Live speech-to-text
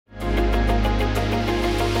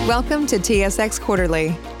Welcome to TSX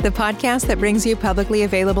Quarterly, the podcast that brings you publicly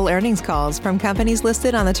available earnings calls from companies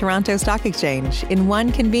listed on the Toronto Stock Exchange in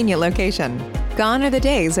one convenient location. Gone are the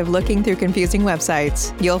days of looking through confusing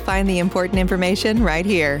websites. You'll find the important information right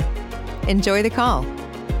here. Enjoy the call.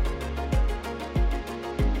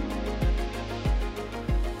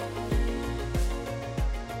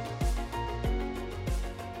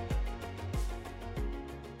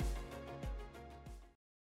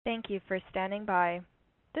 Thank you for standing by.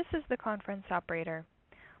 This is the conference operator.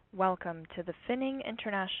 Welcome to the Finning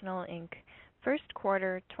International Inc. First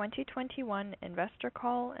Quarter 2021 Investor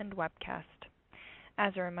Call and Webcast.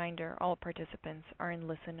 As a reminder, all participants are in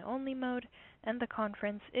listen-only mode and the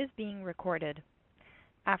conference is being recorded.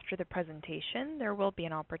 After the presentation, there will be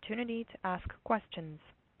an opportunity to ask questions.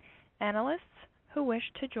 Analysts who wish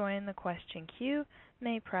to join the question queue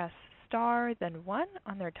may press star then 1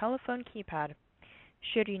 on their telephone keypad.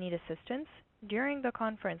 Should you need assistance during the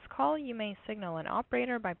conference call, you may signal an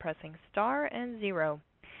operator by pressing star and 0.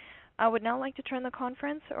 I would now like to turn the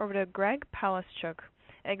conference over to Greg Palaschuk,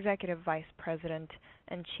 Executive Vice President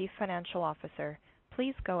and Chief Financial Officer.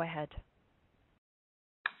 Please go ahead.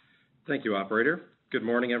 Thank you, operator. Good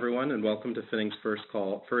morning, everyone, and welcome to Finning's first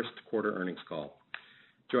quarter earnings call.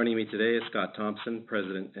 Joining me today is Scott Thompson,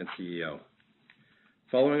 President and CEO.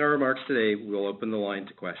 Following our remarks today, we will open the line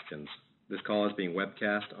to questions. This call is being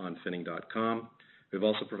webcast on finning.com. We've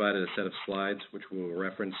also provided a set of slides which we will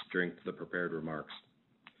reference during the prepared remarks.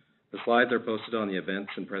 The slides are posted on the events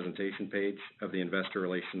and presentation page of the investor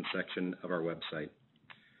relations section of our website.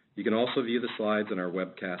 You can also view the slides on our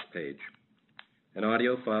webcast page. An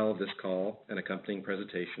audio file of this call and accompanying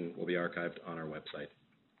presentation will be archived on our website.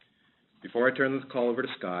 Before I turn the call over to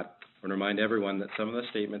Scott, I want to remind everyone that some of the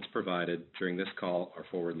statements provided during this call are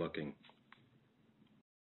forward-looking.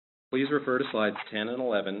 Please refer to slides 10 and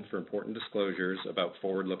 11 for important disclosures about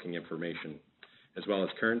forward-looking information, as well as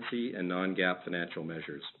currency and non-GAAP financial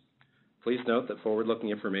measures. Please note that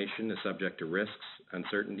forward-looking information is subject to risks,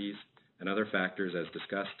 uncertainties, and other factors as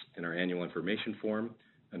discussed in our annual information form,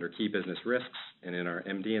 under key business risks, and in our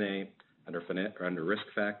MD&A under risk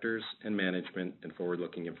factors and management and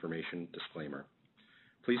forward-looking information disclaimer.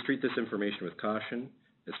 Please treat this information with caution,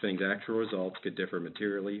 as Finning's actual results could differ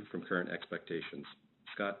materially from current expectations.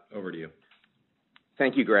 Scott, over to you.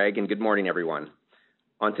 Thank you, Greg, and good morning, everyone.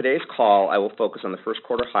 On today's call, I will focus on the first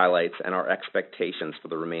quarter highlights and our expectations for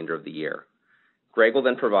the remainder of the year. Greg will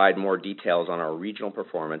then provide more details on our regional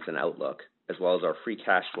performance and outlook, as well as our free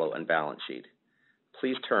cash flow and balance sheet.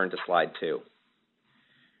 Please turn to slide 2.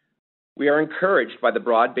 We are encouraged by the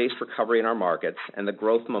broad-based recovery in our markets and the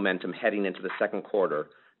growth momentum heading into the second quarter,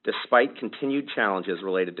 despite continued challenges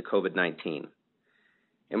related to COVID-19.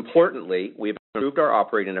 Importantly, we have improved our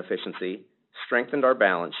operating efficiency, strengthened our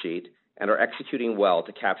balance sheet, and are executing well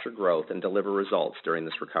to capture growth and deliver results during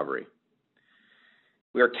this recovery.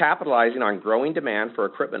 We are capitalizing on growing demand for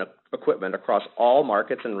equipment across all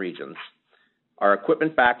markets and regions. Our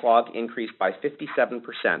equipment backlog increased by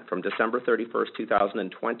 57% from December 31st,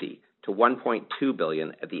 2020 to $1.2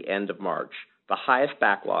 billion at the end of March, the highest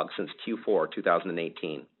backlog since Q4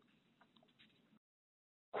 2018.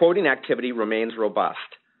 Quoting activity remains robust.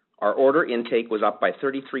 Our order intake was up by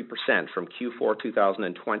 33% from Q4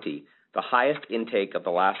 2020, the highest intake of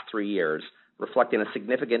the last 3 years, reflecting a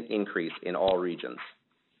significant increase in all regions.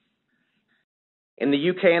 In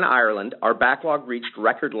the UK and Ireland, our backlog reached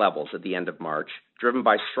record levels at the end of March, driven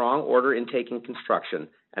by strong order intake in construction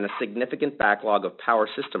and a significant backlog of power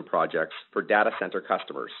system projects for data center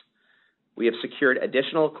customers. We have secured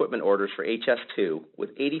additional equipment orders for HS2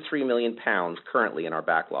 with £83 million currently in our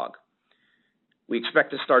backlog. We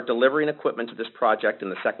expect to start delivering equipment to this project in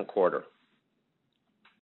the second quarter.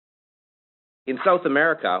 In South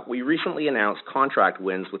America, we recently announced contract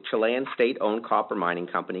wins with Chilean state-owned copper mining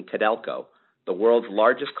company Codelco, the world's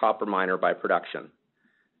largest copper miner by production.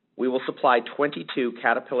 We will supply 22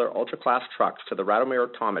 Caterpillar Ultra-Class trucks to the Radomiro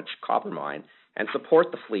Tomic copper mine and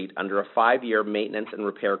support the fleet under a 5-year maintenance and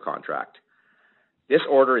repair contract. This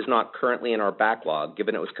order is not currently in our backlog,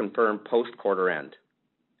 given it was confirmed post-quarter end.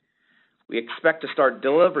 We expect to start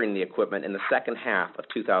delivering the equipment in the second half of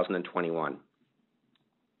 2021.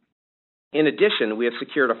 In addition, we have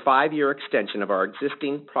secured a 5-year extension of our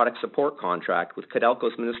existing product support contract with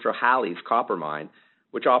Codelco's Ministro Hales copper mine,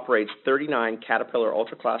 which operates 39 Caterpillar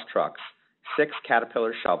Ultra-Class trucks, 6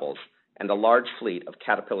 Caterpillar shovels, and a large fleet of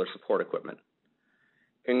Caterpillar support equipment.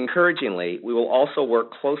 Encouragingly, we will also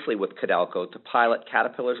work closely with Codelco to pilot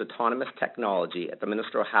Caterpillar's autonomous technology at the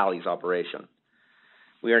Ministro Hales operation.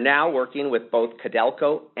 We are now working with both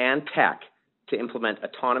Codelco and Teck to implement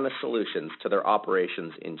autonomous solutions to their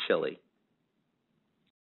operations in Chile.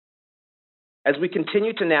 As we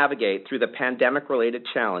continue to navigate through the pandemic-related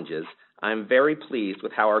challenges, I am very pleased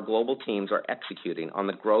with how our global teams are executing on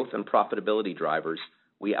the growth and profitability drivers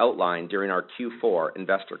we outlined during our Q4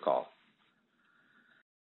 investor call.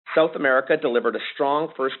 South America delivered a strong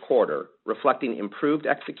first quarter, reflecting improved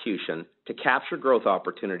execution to capture growth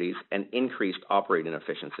opportunities and increased operating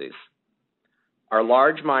efficiencies. Our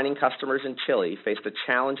large mining customers in Chile faced a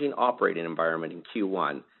challenging operating environment in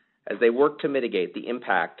Q1 as they worked to mitigate the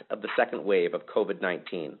impact of the second wave of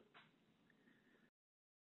COVID-19.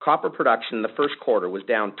 Copper production in the first quarter was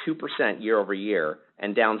down 2% year over year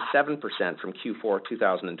and down 7% from Q4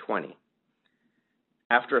 2020.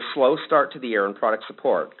 After a slow start to the year in product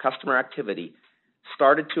support, customer activity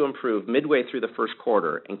started to improve midway through the first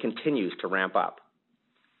quarter and continues to ramp up.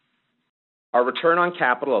 Our return on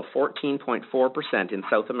capital of 14.4% in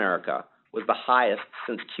South America was the highest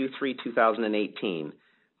since Q3 2018,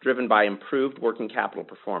 driven by improved working capital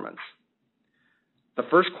performance. The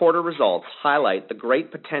first quarter results highlight the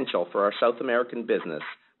great potential for our South American business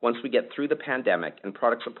once we get through the pandemic and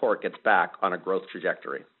product support gets back on a growth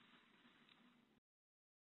trajectory.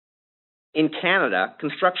 In Canada,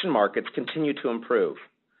 construction markets continue to improve.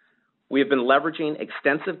 We have been leveraging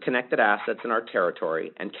extensive connected assets in our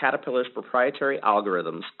territory and Caterpillar's proprietary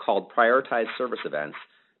algorithms called prioritized service events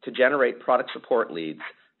to generate product support leads,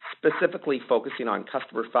 specifically focusing on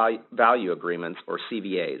customer value agreements or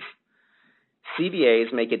CVAs.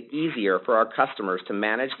 CVAs make it easier for our customers to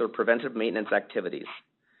manage their preventive maintenance activities.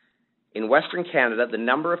 In Western Canada, the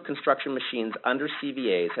number of construction machines under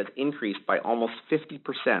CVAs has increased by almost 50%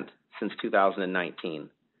 since 2019.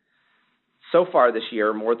 So far this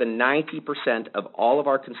year, more than 90% of all of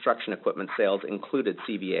our construction equipment sales included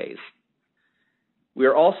CVAs. We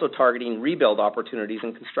are also targeting rebuild opportunities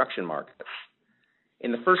in construction markets.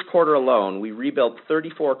 In the first quarter alone, we rebuilt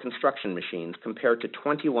 34 construction machines compared to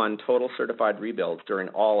 21 total certified rebuilds during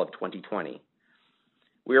all of 2020.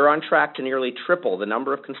 We are on track to nearly triple the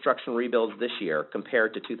number of construction rebuilds this year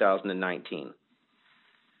compared to 2019.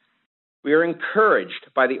 We are encouraged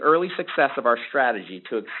by the early success of our strategy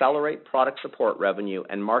to accelerate product support revenue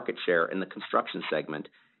and market share in the construction segment,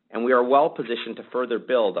 and we are well positioned to further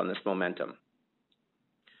build on this momentum.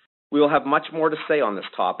 We will have much more to say on this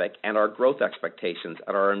topic and our growth expectations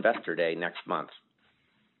at our Investor Day next month.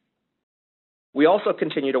 We also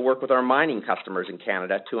continue to work with our mining customers in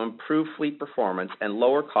Canada to improve fleet performance and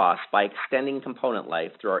lower costs by extending component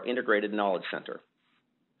life through our integrated knowledge center.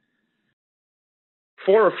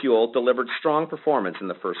 Fuel delivered strong performance in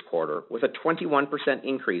the first quarter with a 21%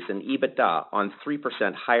 increase in EBITDA on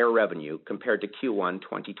 3% higher revenue compared to Q1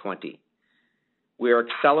 2020. We are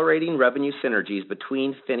accelerating revenue synergies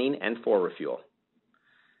between Finning and Fuel.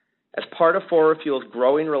 As part of Fuel's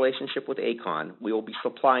growing relationship with Aecon, we will be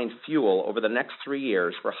supplying fuel over the next 3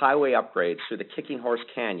 years for highway upgrades through the Kicking Horse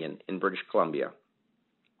Canyon in British Columbia.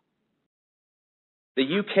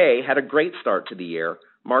 The UK had a great start to the year,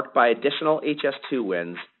 marked by additional HS2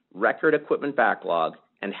 wins, record equipment backlog,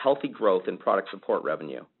 and healthy growth in product support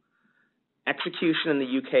revenue. Execution in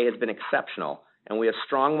the UK has been exceptional, and we have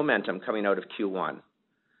strong momentum coming out of Q1.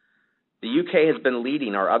 The UK has been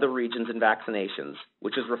leading our other regions in vaccinations,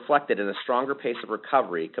 which is reflected in a stronger pace of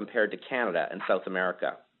recovery compared to Canada and South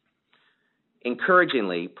America.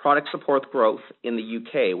 Encouragingly, product support growth in the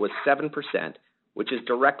UK was 7%, which is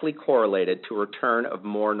directly correlated to a return of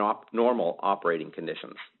more normal operating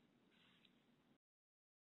conditions.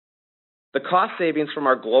 The cost savings from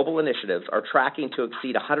our global initiatives are tracking to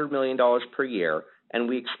exceed $100 million per year, and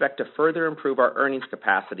we expect to further improve our earnings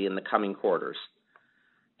capacity in the coming quarters.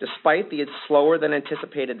 Despite the slower than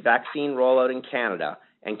anticipated vaccine rollout in Canada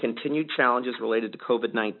and continued challenges related to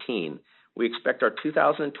COVID-19, we expect our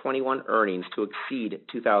 2021 earnings to exceed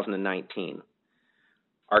 2019.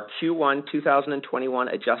 Our Q1 2021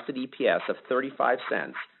 adjusted EPS of 35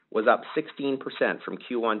 cents was up 16% from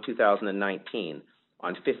Q1 2019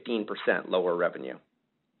 on 15% lower revenue.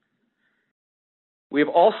 We have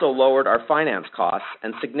also lowered our finance costs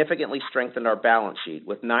and significantly strengthened our balance sheet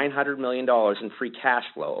with $900 million in free cash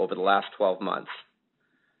flow over the last 12 months.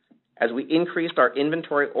 As we increased our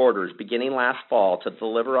inventory orders beginning last fall to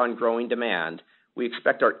deliver on growing demand, we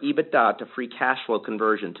expect our EBITDA to free cash flow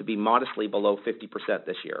conversion to be modestly below 50%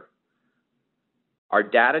 this year. Our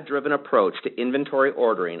data-driven approach to inventory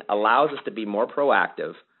ordering allows us to be more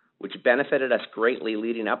proactive, which benefited us greatly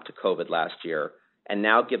leading up to COVID last year, and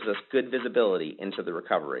now gives us good visibility into the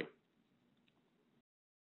recovery.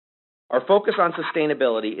 Our focus on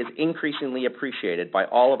sustainability is increasingly appreciated by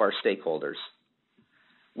all of our stakeholders.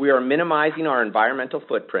 We are minimizing our environmental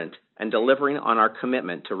footprint and delivering on our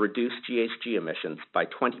commitment to reduce GHG emissions by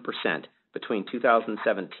 20% between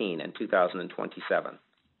 2017 and 2027.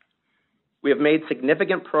 We have made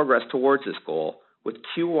significant progress towards this goal, with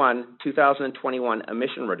Q1 2021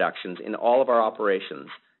 emission reductions in all of our operations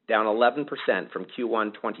down 11% from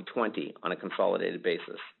Q1 2020 on a consolidated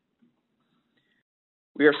basis.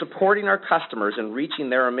 We are supporting our customers in reaching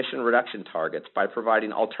their emission reduction targets by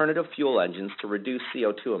providing alternative fuel engines to reduce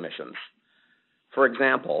CO2 emissions. For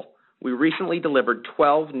example, we recently delivered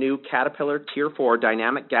 12 new Caterpillar Tier 4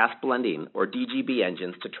 Dynamic Gas Blending, or DGB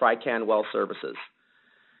engines, to Trican Well Services.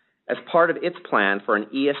 As part of its plan for an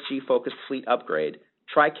ESG-focused fleet upgrade,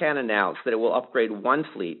 Trican announced that it will upgrade one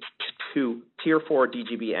fleet to Tier 4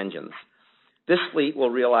 DGB engines. This fleet will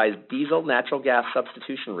realize diesel-natural gas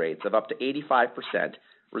substitution rates of up to 85%,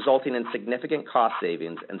 resulting in significant cost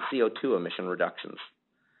savings and CO2 emission reductions.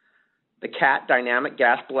 The CAT Dynamic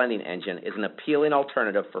Gas Blending engine is an appealing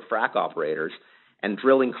alternative for frac operators and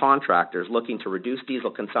drilling contractors looking to reduce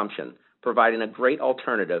diesel consumption, providing a great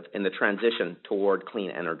alternative in the transition toward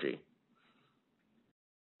clean energy.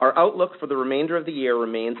 Our outlook for the remainder of the year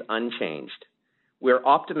remains unchanged. We are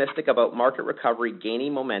optimistic about market recovery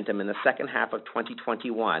gaining momentum in the second half of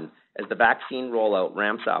 2021 as the vaccine rollout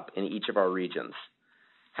ramps up in each of our regions.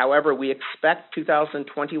 However, we expect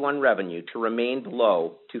 2021 revenue to remain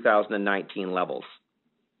below 2019 levels.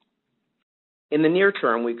 In the near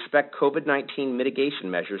term, we expect COVID-19 mitigation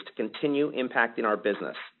measures to continue impacting our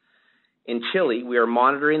business. In Chile, we are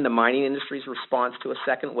monitoring the mining industry's response to a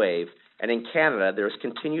second wave, and in Canada, there is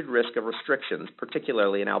continued risk of restrictions,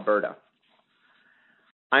 particularly in Alberta.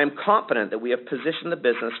 I am confident that we have positioned the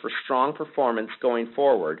business for strong performance going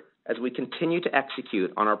forward as we continue to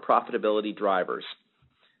execute on our profitability drivers.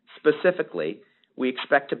 Specifically, we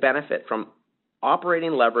expect to benefit from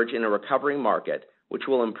operating leverage in a recovering market, which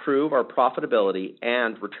will improve our profitability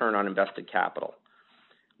and return on invested capital.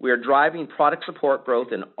 We are driving product support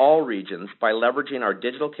growth in all regions by leveraging our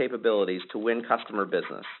digital capabilities to win customer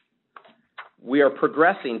business. We are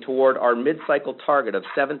progressing toward our mid-cycle target of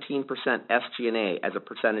 17% SG&A as a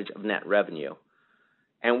percentage of net revenue,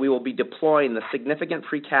 and we will be deploying the significant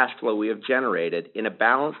free cash flow we have generated in a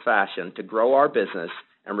balanced fashion to grow our business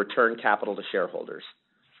and return capital to shareholders.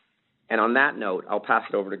 And on that note, I'll pass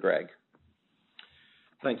it over to Greg.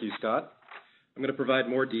 Thank you, Scott. I'm going to provide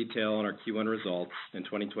more detail on our Q1 results and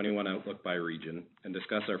 2021 outlook by region and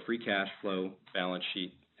discuss our free cash flow, balance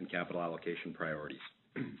sheet, and capital allocation priorities.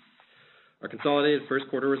 Our consolidated first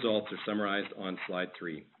quarter results are summarized on slide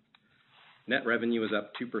 3. Net revenue was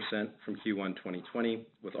up 2% from Q1 2020,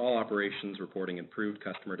 with all operations reporting improved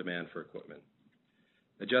customer demand for equipment.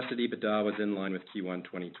 Adjusted EBITDA was in line with Q1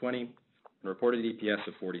 2020, and reported EPS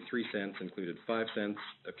of 43 cents included 5 cents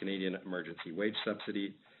of Canadian Emergency Wage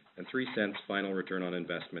Subsidy and 3 cents final return on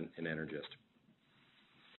investment in Energist.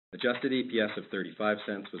 Adjusted EPS of 35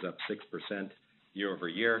 cents was up 6% year over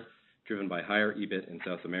year, driven by higher EBIT in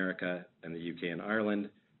South America and the UK and Ireland,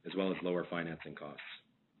 as well as lower financing costs.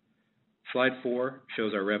 Slide 4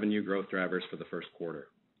 shows our revenue growth drivers for the first quarter.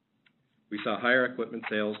 We saw higher equipment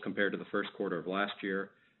sales compared to the first quarter of last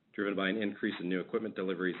year, driven by an increase in new equipment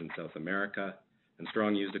deliveries in South America and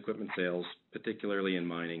strong used equipment sales, particularly in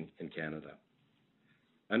mining in Canada.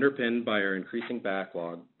 Underpinned by our increasing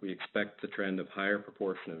backlog, we expect the trend of higher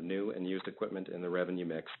proportion of new and used equipment in the revenue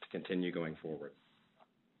mix to continue going forward.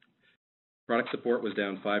 Product support was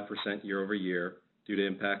down 5% year over year due to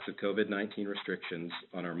impacts of COVID-19 restrictions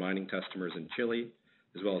on our mining customers in Chile,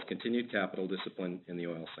 as well as continued capital discipline in the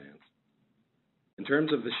oil sands. In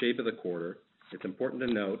terms of the shape of the quarter, it's important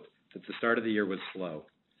to note that the start of the year was slow,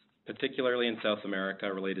 particularly in South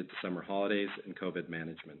America related to summer holidays and COVID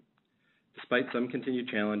management. Despite some continued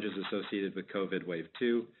challenges associated with COVID Wave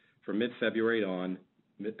 2, from mid-February on,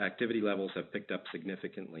 activity levels have picked up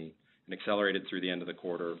significantly and accelerated through the end of the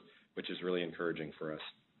quarter, which is really encouraging for us.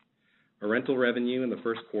 Our rental revenue in the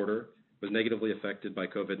first quarter was negatively affected by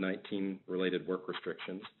COVID-19 related work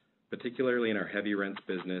restrictions, particularly in our heavy rents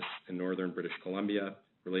business in northern British Columbia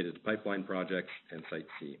related to pipeline projects and Site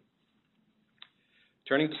C.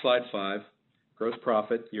 Turning to slide 5, gross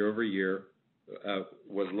profit year over year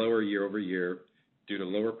was lower year over year due to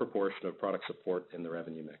lower proportion of product support in the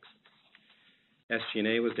revenue mix.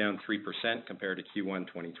 SG&A was down 3% compared to Q1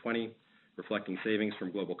 2020, reflecting savings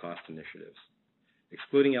from global cost initiatives.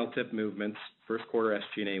 Excluding LTIP movements, first quarter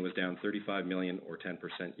SG&A was down $35 million or 10%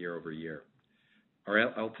 year over year. Our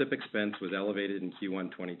LTIP expense was elevated in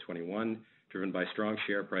Q1 2021, driven by strong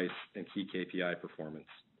share price and key KPI performance.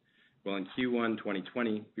 While in Q1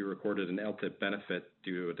 2020, we recorded an LTIP benefit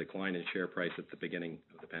due to a decline in share price at the beginning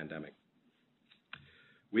of the pandemic.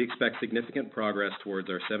 We expect significant progress towards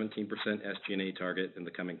our 17% SG&A target in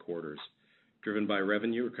the coming quarters, driven by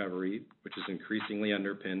revenue recovery, which is increasingly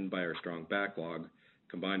underpinned by our strong backlog,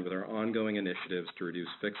 combined with our ongoing initiatives to reduce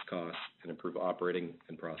fixed costs and improve operating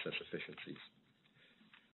and process efficiencies.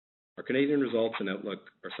 Our Canadian results and outlook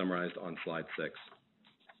are summarized on slide 6.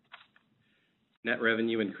 Net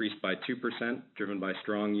revenue increased by 2%, driven by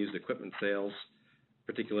strong used equipment sales,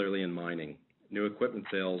 particularly in mining. New equipment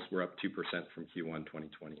sales were up 2% from Q1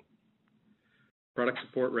 2020. Product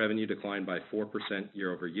support revenue declined by 4%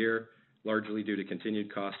 year over year, largely due to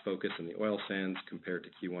continued cost focus in the oil sands compared to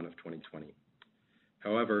Q1 of 2020.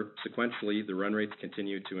 However, sequentially, the run rates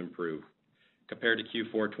continued to improve. Compared to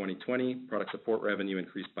Q4 2020, product support revenue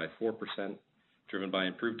increased by 4%, driven by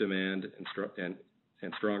improved demand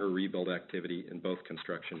and stronger rebuild activity in both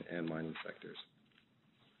construction and mining sectors.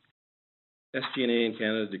 SG&A in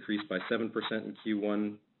Canada decreased by 7% in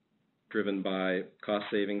Q1, driven by cost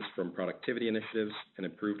savings from productivity initiatives and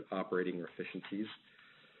improved operating efficiencies,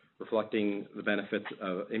 reflecting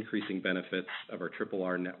the increasing benefits of our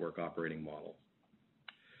RRR network operating model.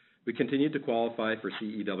 We continued to qualify for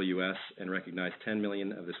CEWS and recognized $10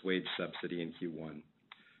 million of this wage subsidy in Q1,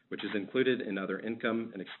 which is included in other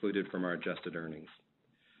income and excluded from our adjusted earnings.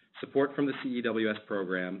 Support from the CEWS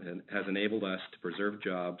program has enabled us to preserve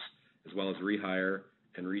jobs as well as rehire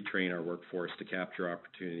and retrain our workforce to capture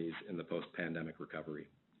opportunities in the post-pandemic recovery.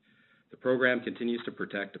 The program continues to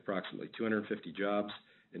protect approximately 250 jobs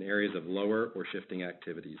in areas of lower or shifting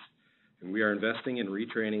activities, and we are investing in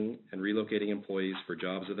retraining and relocating employees for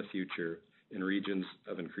jobs of the future in regions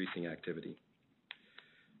of increasing activity.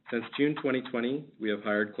 Since June 2020, we have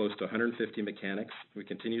hired close to 150 mechanics. We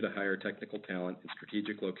continue to hire technical talent in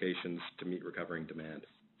strategic locations to meet recovering demand.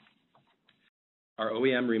 Our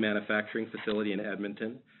OEM remanufacturing facility in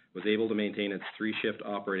Edmonton was able to maintain its 3-shift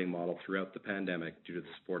operating model throughout the pandemic due to the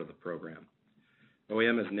support of the program.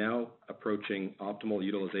 OEM is now approaching optimal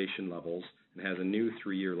utilization levels and has a new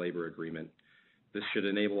 3-year labor agreement. This should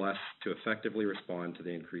enable us to effectively respond to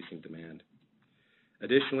the increasing demand.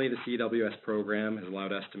 Additionally, the CEWS program has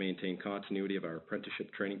allowed us to maintain continuity of our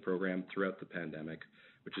apprenticeship training program throughout the pandemic,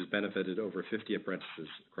 which has benefited over 50 apprentices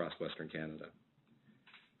across Western Canada.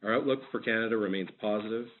 Our outlook for Canada remains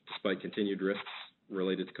positive despite continued risks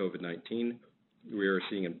related to COVID-19. We are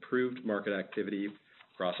seeing improved market activity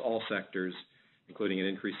across all sectors, including an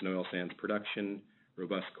increase in oil sands production,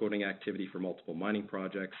 robust quoting activity for multiple mining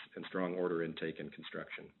projects, and strong order intake in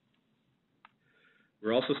construction.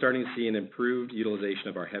 We're also starting to see an improved utilization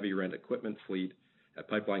of our heavy rent equipment fleet at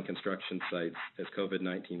pipeline construction sites as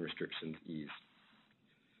COVID-19 restrictions ease.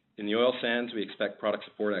 In the oil sands, we expect product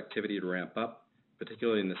support activity to ramp up,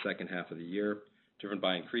 particularly in the second half of the year, driven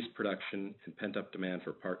by increased production and pent-up demand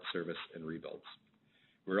for parts, service, and rebuilds.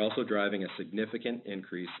 We're also driving a significant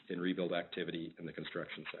increase in rebuild activity in the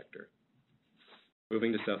construction sector.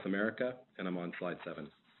 Moving to South America, and I'm on slide 7.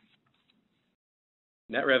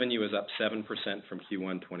 Net revenue is up 7% from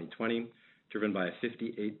Q1 2020, driven by a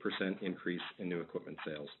 58% increase in new equipment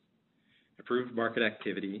sales. Improved market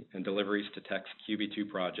activity and deliveries to Teck's QB2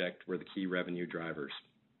 project were the key revenue drivers.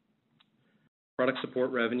 Product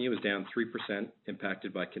support revenue is down 3%,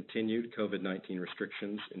 impacted by continued COVID-19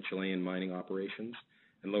 restrictions in Chilean mining operations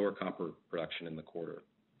and lower copper production in the quarter.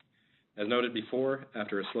 As noted before,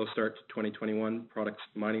 after a slow start to 2021,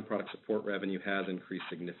 mining product support revenue has increased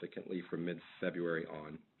significantly from mid-February on.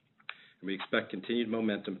 And we expect continued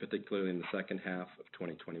momentum, particularly in the second half of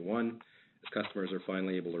 2021, as customers are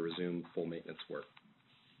finally able to resume full maintenance work.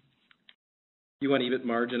 Q1 EBIT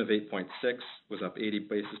margin of 8.6 was up 80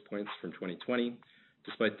 basis points from 2020.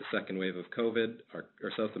 Despite the second wave of COVID, our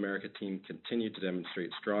South America team continued to demonstrate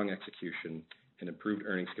strong execution and improved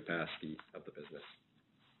earnings capacity of the business.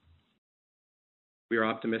 We are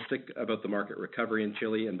optimistic about the market recovery in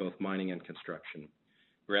Chile in both mining and construction.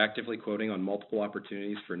 We're actively quoting on multiple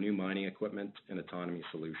opportunities for new mining equipment and autonomy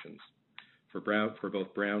solutions for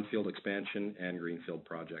both brownfield expansion and greenfield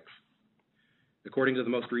projects. According to the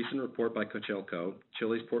most recent report by Codelco,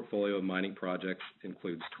 Chile's portfolio of mining projects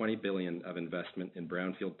includes $20 billion of investment in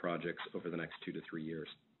brownfield projects over the next 2 to 3 years.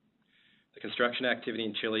 The construction activity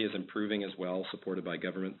in Chile is improving as well, supported by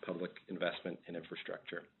government public investment in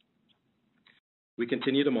infrastructure. We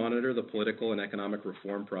continue to monitor the political and economic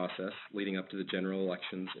reform process leading up to the general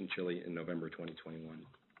elections in Chile in November 2021.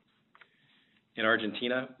 In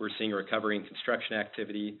Argentina, we're seeing a recovery in construction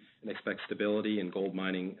activity and expect stability in gold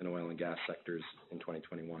mining and oil and gas sectors in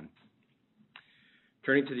 2021.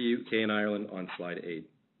 Turning to the UK and Ireland on slide 8.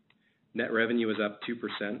 Net revenue is up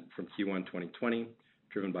 2% from Q1 2020,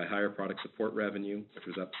 driven by higher product support revenue, which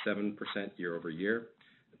was up 7% year over year,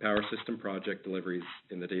 power system project deliveries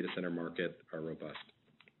in the data center market are robust.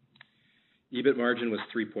 EBIT margin was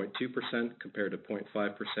 3.2% compared to 0.5%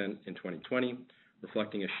 in 2020,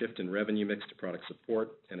 reflecting a shift in revenue mix to product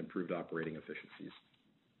support and improved operating efficiencies.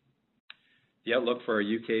 The outlook for our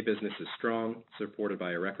UK business is strong, supported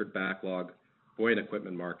by a record backlog, buoyant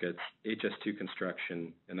equipment markets, HS2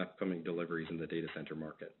 construction, and upcoming deliveries in the data center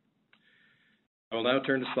market. I will now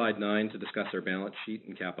turn to slide 9 to discuss our balance sheet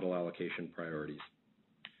and capital allocation priorities.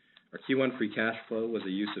 Our Q1 free cash flow was a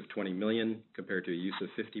use of $20 million compared to a use of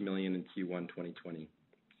 $50 million in Q1 2020.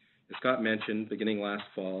 As Scott mentioned, beginning last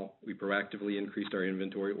fall, we proactively increased our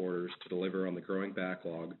inventory orders to deliver on the growing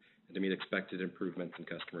backlog and to meet expected improvements in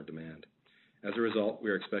customer demand. As a result, we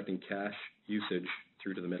are expecting cash usage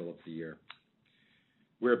through to the middle of the year.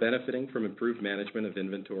 We are benefiting from improved management of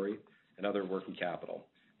inventory and other working capital,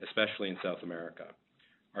 especially in South America.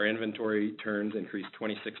 Our inventory turns increased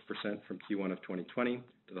 26% from Q1 of 2020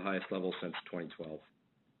 to the highest level since 2012.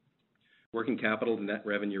 Working capital to net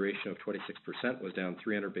revenue ratio of 26% was down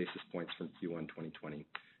 300 basis points from Q1 2020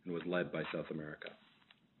 and was led by South America.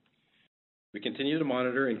 We continue to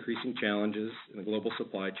monitor increasing challenges in the global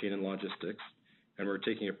supply chain and logistics, and we're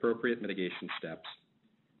taking appropriate mitigation steps.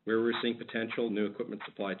 Where we're seeing potential new equipment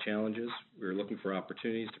supply challenges, we're looking for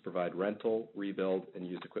opportunities to provide rental, rebuild, and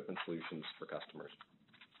used equipment solutions for customers.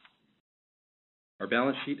 Our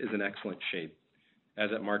balance sheet is in excellent shape. As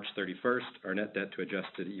at March 31st, our net debt to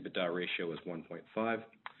adjusted EBITDA ratio was 1.5.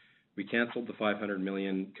 We canceled the $500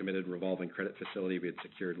 million committed revolving credit facility we had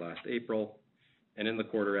secured last April, and in the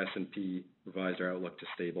quarter, S&P revised our outlook to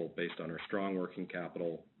stable based on our strong working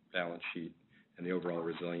capital, balance sheet, and the overall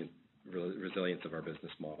resilience of our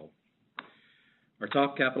business model. Our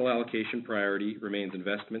top capital allocation priority remains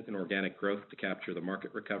investment in organic growth to capture the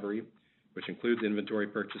market recovery, which includes inventory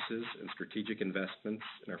purchases and strategic investments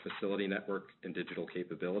in our facility network and digital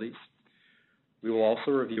capabilities. We will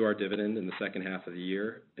also review our dividend in the second half of the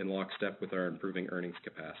year in lockstep with our improving earnings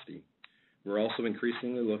capacity. We're also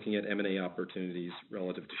increasingly looking at M&A opportunities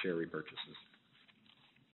relative to share repurchases.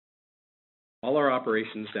 All our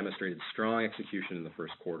operations demonstrated strong execution in the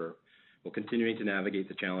first quarter, while continuing to navigate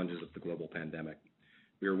the challenges of the global pandemic.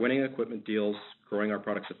 We are winning equipment deals, growing our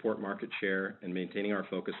product support market share, and maintaining our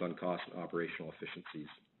focus on cost and operational efficiencies.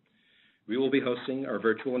 We will be hosting our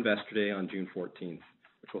virtual Investor Day on June 14th,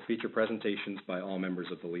 which will feature presentations by all members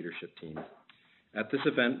of the leadership team. At this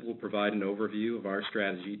event, we'll provide an overview of our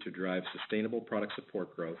strategy to drive sustainable product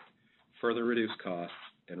support growth, further reduce costs,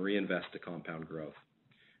 and reinvest to compound growth.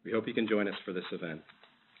 We hope you can join us for this event.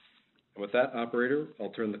 And with that, operator, I'll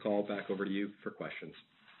turn the call back over to you for questions.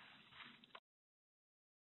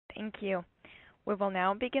 Thank you. We will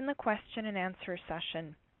now begin the question and answer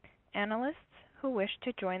session. Analysts who wish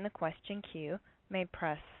to join the question queue may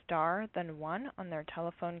press star then 1 on their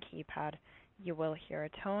telephone keypad. You will hear a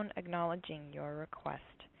tone acknowledging your request.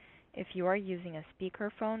 If you are using a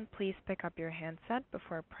speakerphone, please pick up your handset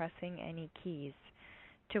before pressing any keys.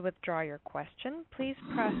 To withdraw your question, please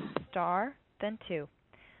press star then 2.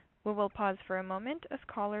 We will pause for a moment as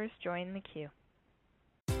callers join the queue.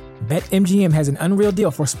 BetMGM has an unreal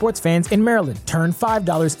deal for sports fans in Maryland. Turn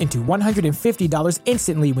 $5 into $150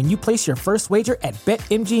 instantly when you place your first wager at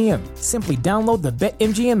BetMGM. Simply download the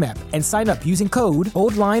BetMGM app and sign up using code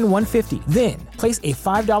OldLine150. Then, place a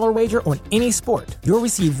 $5 wager on any sport. You'll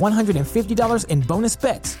receive $150 in bonus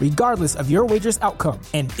bets, regardless of your wager's outcome.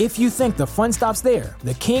 And if you think the fun stops there,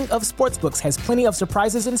 the king of sportsbooks has plenty of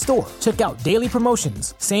surprises in store. Check out daily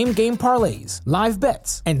promotions, same-game parlays, live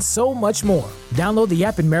bets, and so much more. Download the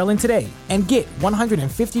app in Maryland today and get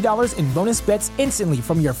 $150 in bonus bets instantly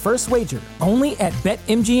from your first wager. Only at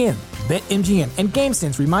BetMGM. BetMGM and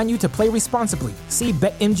GameSense remind you to play responsibly. See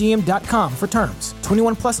BetMGM.com for terms.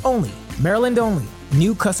 21 plus only. Maryland only.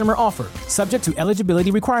 New customer offer. Subject to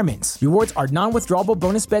eligibility requirements. Rewards are non-withdrawable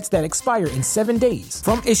bonus bets that expire in 7 days.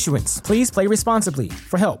 From issuance, please play responsibly.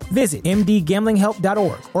 For help, visit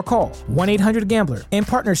mdgamblinghelp.org or call 1-800-GAMBLER in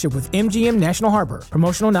partnership with MGM National Harbor.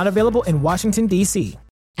 Promotional not available in Washington, D.C.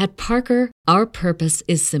 At Parker, our purpose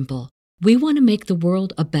is simple. We want to make the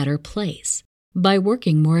world a better place. By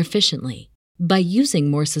working more efficiently, by using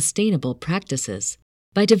more sustainable practices,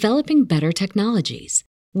 by developing better technologies,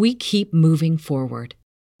 we keep moving forward.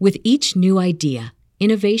 With each new idea,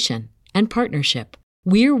 innovation, and partnership,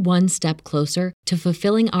 we're one step closer to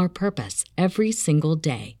fulfilling our purpose every single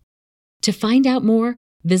day. To find out more,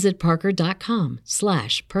 visit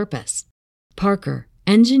parker.com/purpose. Parker,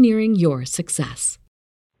 engineering your success.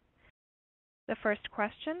 The first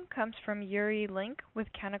question comes from Yuri Lynk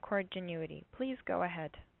with Canaccord Genuity. Please go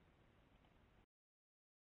ahead.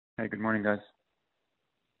 Hey, good morning, guys.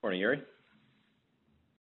 Morning, Yuri.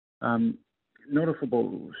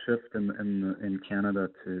 Noticeable shift in Canada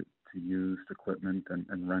to used equipment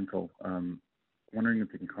and rental. Wondering if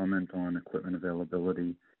you can comment on equipment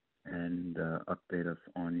availability and update us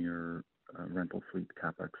on your rental fleet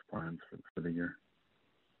capex plans for the year.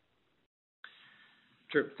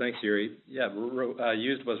 Sure. Thanks, Yuri. Yeah,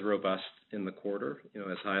 used was robust in the quarter.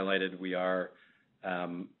 As highlighted, we are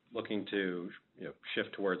looking to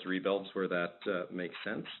shift towards rebuilds where that makes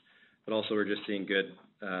sense. But also, we're just seeing good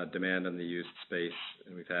demand in the used space,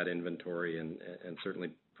 and we've had inventory and certainly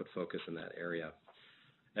put focus in that area.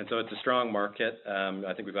 And so it's a strong market.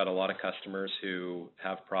 I think we've got a lot of customers who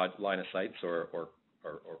have line of sights or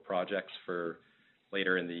projects for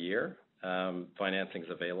later in the year. Financing's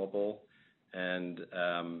available, and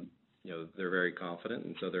they're very confident,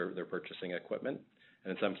 and so they're purchasing equipment.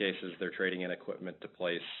 And in some cases, they're trading in equipment to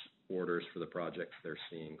place orders for the projects they're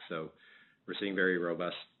seeing. So we're seeing very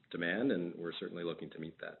robust demand, and we're certainly looking to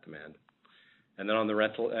meet that demand. And then on the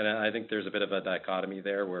rental, and I think there's a bit of a dichotomy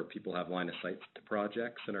there where people have line of sight to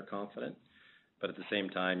projects and are confident. But at the same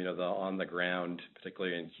time, the on the ground,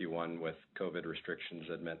 particularly in Q1 with COVID restrictions,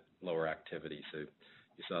 that meant lower activity. So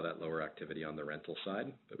you saw that lower activity on the rental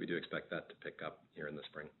side, but we do expect that to pick up here in the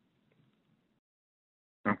spring.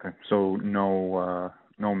 Okay, so no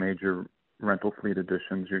major rental fleet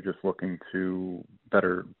additions. You're just looking to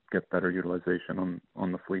get better utilization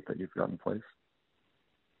on the fleet that you've got in place.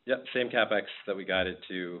 Yep, same capex that we guided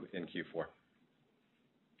to in Q4,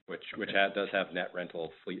 which does have net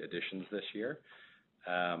rental fleet additions this year.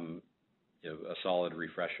 A solid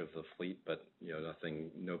refresh of the fleet, but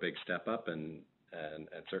no big step up, and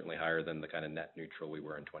certainly higher than the kind of net neutral we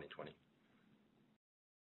were in 2020.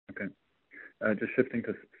 Okay, just shifting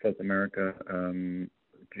to South America.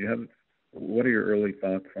 What are your early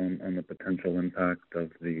thoughts on the potential impact of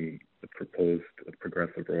the proposed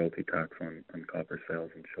progressive royalty tax on copper sales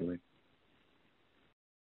in Chile?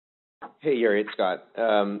 Hey, Yuri, it's Scott.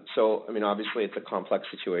 So, obviously it's a complex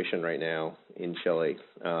situation right now in Chile,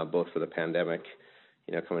 both for the pandemic,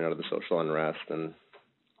 coming out of the social unrest, and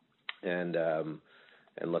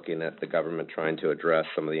looking at the government trying to address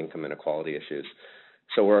some of the income inequality issues.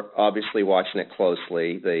 So we're obviously watching it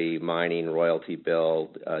closely. The mining royalty bill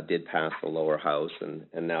did pass the lower house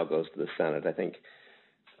and now goes to the Senate. I think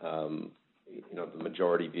the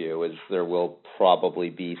majority view is there will probably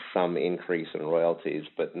be some increase in royalties,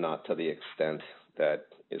 but not to the extent that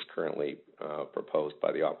is currently proposed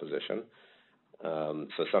by the opposition.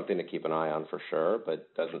 So something to keep an eye on for sure,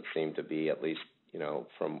 but doesn't seem to be, at least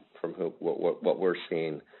from what we're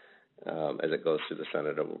seeing. As it goes through the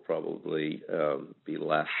Senate, it will probably be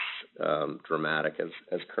less dramatic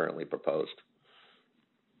as currently proposed.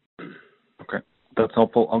 Okay, that's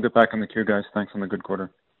helpful. I'll get back in the queue, guys. Thanks on the good quarter.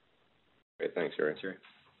 Great, thanks, Yuri.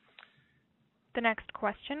 The next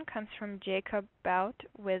question comes from Jacob Bout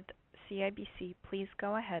with CIBC. Please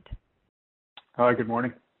go ahead. Hi, good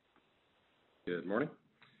morning. Good morning.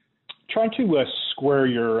 Trying to square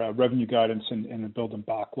your revenue guidance and the build and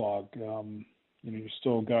backlog. You're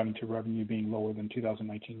still guiding to revenue being lower than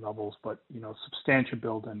 2019 levels, but substantial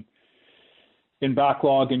build in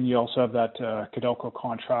backlog, and you also have that Codelco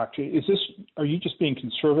contract. Are you just being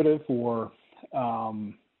conservative, or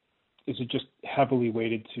is it just heavily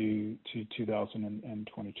weighted to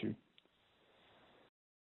 2022?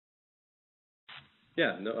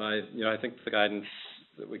 Yeah, no, I think the guidance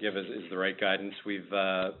that we give is the right guidance. We've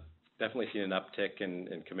definitely seen an uptick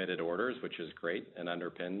in committed orders, which is great and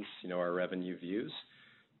underpins our revenue views.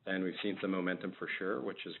 And we've seen some momentum for sure,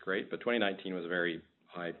 which is great. But 2019 was a very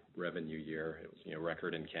high revenue year. It was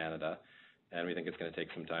record in Canada, and we think it's going to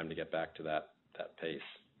take some time to get back to that pace.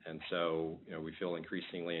 And so we feel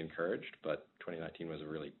increasingly encouraged, but 2019 was a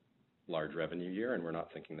really large revenue year, and we're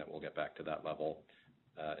not thinking that we'll get back to that level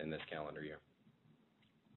in this calendar year.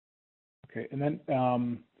 Okay, and then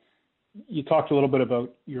you talked a little bit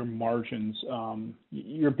about your margins,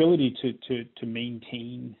 your ability to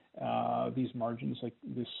maintain these margins, like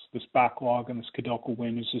this backlog and this Codelco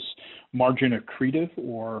win. Is this margin accretive,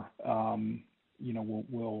 or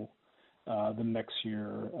will the next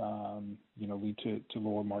year lead to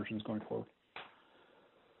lower margins going forward?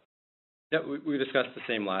 Yeah, we discussed the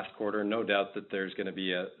same last quarter. No doubt that there's going to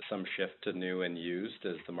be some shift to new and used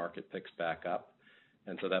as the market picks back up.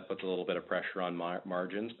 And so that puts a little bit of pressure on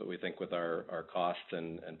margins, but we think with our costs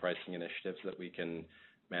and pricing initiatives that we can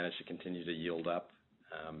manage to continue to yield up,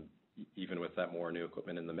 even with that more new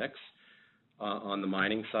equipment in the mix. On the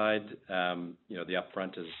mining side, the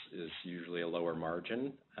upfront is usually a lower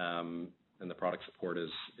margin, and the product support is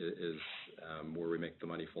where we make the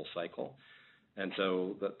money full cycle. And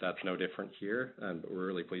so that's no different here. And we're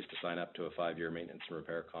really pleased to sign up to a 5-year maintenance and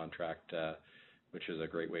repair contract, which is a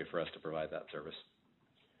great way for us to provide that service.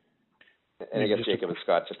 And I guess, Jacob and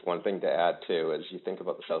Scott, just one thing to add too, as you think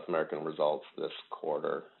about the South American results this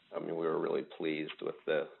quarter, I mean, we were really pleased with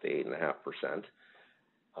the 8.5%.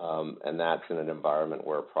 And that's in an environment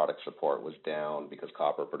where product support was down because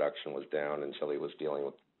copper production was down and Chile was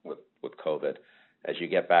dealing with COVID. As you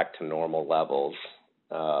get back to normal levels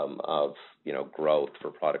of growth for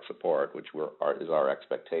product support, which is our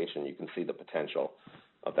expectation, you can see the potential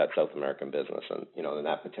of that South American business, and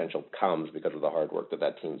that potential comes because of the hard work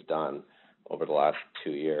that team's done over the last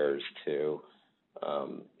 2 years to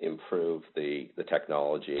improve the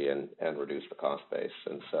technology and reduce the cost base.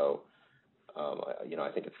 And so,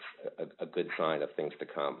 I think it's a good sign of things to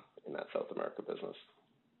come in that South America business.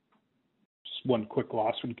 Just one quick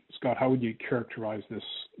last one, Scott. How would you characterize this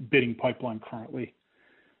bidding pipeline currently?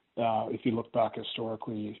 If you look back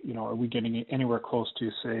historically, are we getting anywhere close to,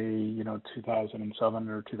 say, 2007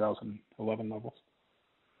 or 2011 levels?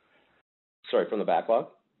 Sorry, from the backlog?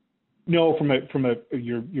 No, from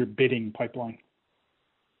your bidding pipeline.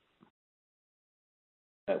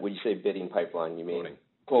 When you say bidding pipeline, you mean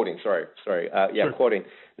quoting? Sorry. Sure. Quoting.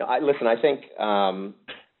 No, I think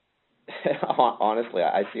honestly,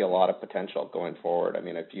 I see a lot of potential going forward. I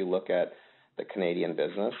mean, if you look at the Canadian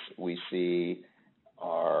business, we see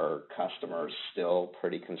our customers still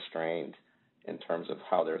pretty constrained in terms of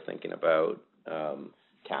how they're thinking about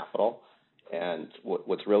capital. And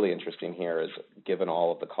what's really interesting here is, given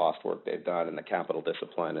all of the cost work they've done and the capital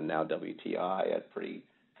discipline and now WTI at pretty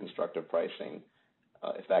constructive pricing,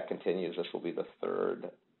 if that continues, this will be the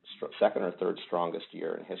second or third strongest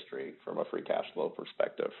year in history from a free cash flow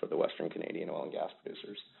perspective for the Western Canadian oil and gas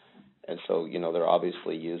producers. And so, they're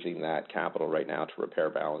obviously using that capital right now to repair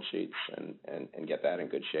balance sheets and get that in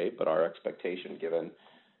good shape. But our expectation, given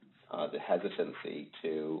the hesitancy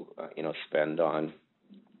to spend on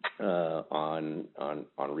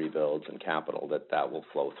rebuilds and capital, that will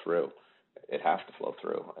flow through. It has to flow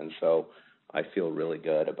through. And so I feel really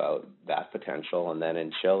good about that potential. And then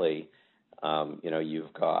in Chile,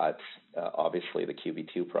 you've got obviously the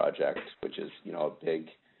QB2 project, which is a big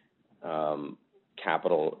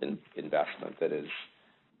capital investment that is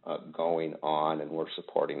going on, and we're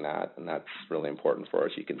supporting that, and that's really important for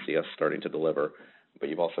us. You can see us starting to deliver, but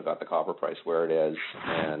you've also got the copper price where it is,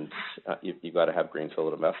 and you've got to have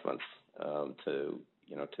greenfield investments to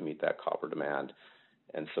meet that copper demand.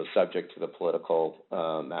 And so, subject to the political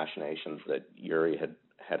machinations that Yuri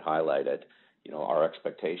had highlighted, our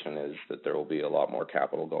expectation is that there will be a lot more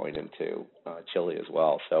capital going into Chile as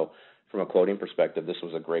well. So, from a quoting perspective, this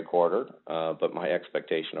was a great quarter, but my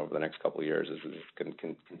expectation over the next couple of years is this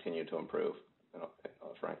can continue to improve,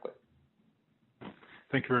 frankly.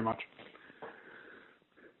 Thank you very much.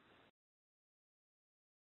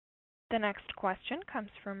 The next question comes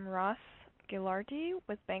from Ross Gilardi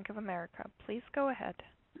with Bank of America. Please go ahead.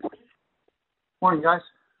 Morning, guys.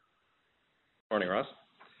 Morning, Ross.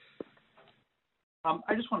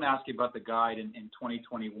 I just want to ask you about the guide in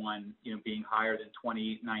 2021, being higher than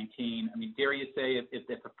 2019. I mean, dare you say if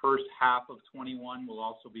the first half of 21 will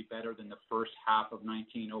also be better than the first half of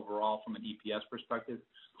 19 overall from an EPS perspective?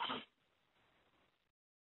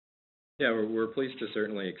 Yeah, we're pleased to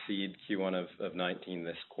certainly exceed Q1 of 19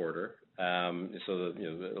 this quarter. So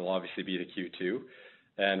it'll obviously be the Q2,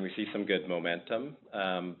 and we see some good momentum.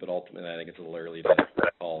 But ultimately, I think it's a little early to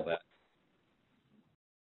call that.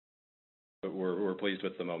 But we're pleased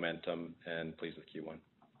with the momentum and pleased with Q1.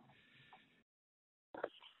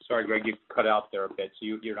 Sorry, Greg, you cut out there a bit.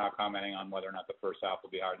 So you're not commenting on whether or not the first half will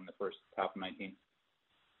be higher than the first half of 19?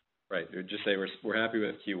 Right. We'd just say we're happy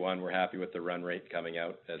with Q1. We're happy with the run rate coming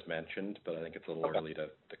out as mentioned, but I think it's a little early to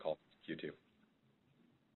call Q2.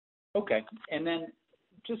 Okay. And then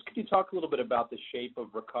just could you talk a little bit about the shape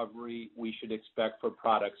of recovery we should expect for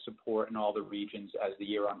product support in all the regions as the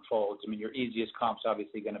year unfolds? I mean, your easiest comp's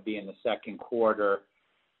obviously going to be in the second quarter.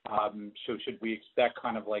 So should we expect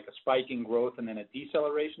kind of like a spike in growth and then a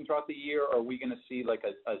deceleration throughout the year? Or are we going to see like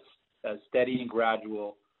a steady and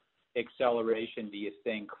gradual acceleration, do you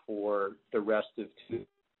think, for the rest of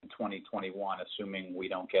 2021, assuming we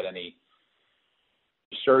don't get any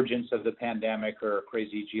resurgence of the pandemic or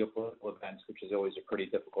crazy geopolitical events, which is always a pretty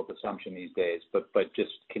difficult assumption these days. But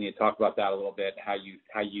just can you talk about that a little bit? How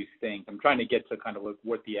you think? I'm trying to get to kind of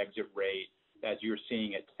what the exit rate, as you're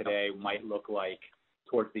seeing it today, might look like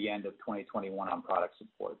towards the end of 2021 on product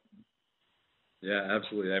support. Yeah,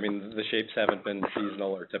 absolutely. I mean, the shapes haven't been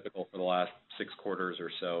seasonal or typical for the last 6 quarters or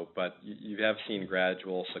so, but you have seen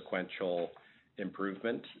gradual sequential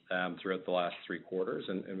improvement throughout the last 3 quarters,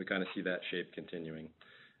 and we kind of see that shape continuing.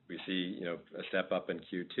 We see, a step up in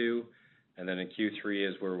Q2, and then in Q3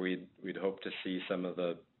 is where we'd hope to see some of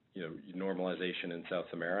the, normalization in South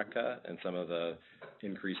America and some of the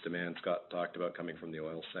increased demand Scott talked about coming from the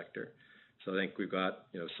oil sector. So I think we've got,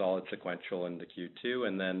 solid sequential into Q2,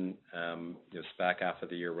 and then, back half of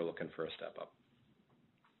the year, we're looking for a step up.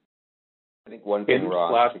 I think one thing,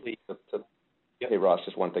 Ross, lastly, hey, Ross,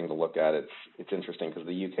 just one thing to look at. It's interesting because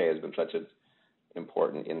the UK has been such an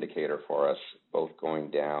important indicator for us, both going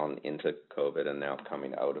down into COVID and now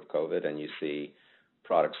coming out of COVID, and you see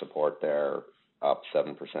product support there up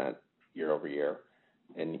 7% year over year.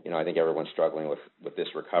 And, I think everyone's struggling with this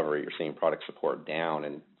recovery. You're seeing product support down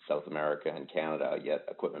in South America and Canada, yet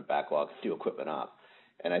equipment backlog to equipment up.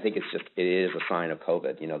 And I think it is a sign of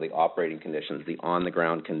COVID. The operating conditions, the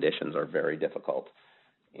on-the-ground conditions are very difficult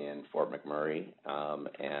in Fort McMurray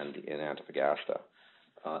and in Antofagasta.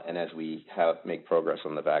 And as we make progress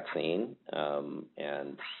on the vaccine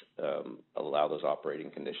and allow those operating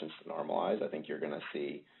conditions to normalize, I think you're going to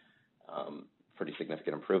see pretty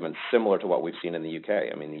significant improvements, similar to what we've seen in the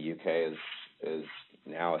UK. I mean, the UK is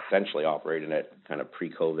now essentially operating at kind of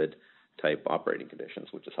pre-COVID type operating conditions,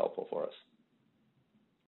 which is helpful for us.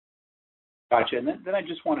 Gotcha. And then I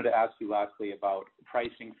just wanted to ask you lastly about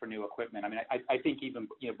pricing for new equipment. I mean, I think even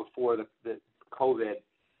before the COVID,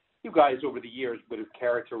 you guys over the years would have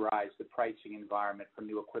characterized the pricing environment for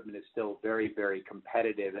new equipment as still very, very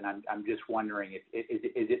competitive. And I'm just wondering, is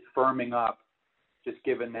it firming up, just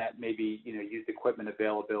given that maybe used equipment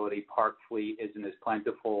availability, park fleet isn't as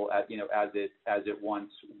plentiful as it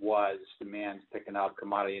once was. Demand's picking up,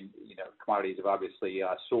 commodities have obviously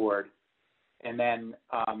soared. And then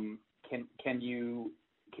can you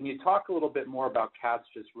talk a little bit more about Cat's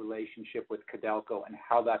relationship with Codelco and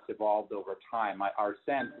how that's evolved over time? Our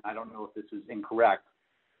sense, and I don't know if this is incorrect,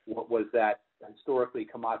 was that historically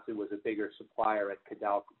Komatsu was a bigger supplier at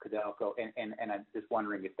Codelco, and I'm just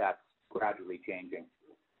wondering if that's gradually changing.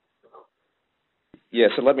 Yeah,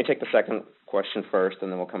 so let me take the second question first,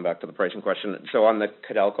 and then we'll come back to the pricing question. So on the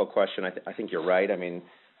Codelco question, I think you're right. I mean,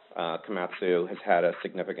 Komatsu has had a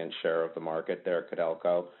significant share of the market there at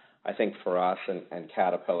Codelco. I think for us and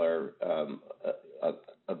Caterpillar,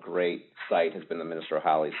 a great site has been the Minister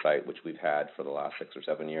O'Halley's site, which we've had for the last 6 or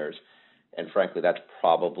 7 years. And frankly, that's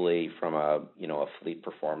probably from a fleet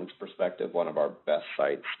performance perspective, one of our best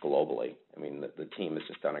sites globally. I mean, the team has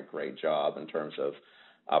just done a great job in terms of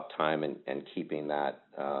uptime and keeping that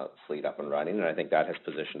fleet up and running. And I think that has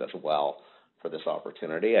positioned us well for this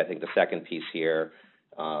opportunity. I think the second piece here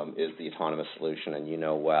is the autonomous solution, and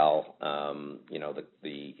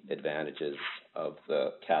the advantages of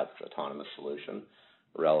the Cat's autonomous solution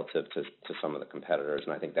relative to some of the competitors,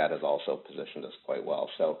 and I think that has also positioned us quite well.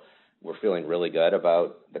 So we're feeling really good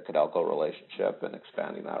about the Codelco relationship and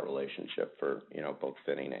expanding that relationship for both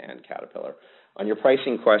Finning and Caterpillar. On your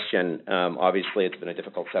pricing question, obviously it's been a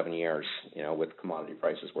difficult 7 years, with commodity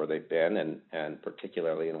prices where they've been, and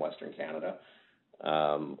particularly in Western Canada.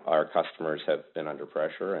 Our customers have been under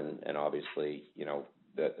pressure, and obviously,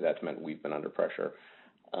 that's meant we've been under pressure.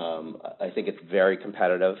 I think it's very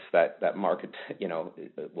competitive. That market,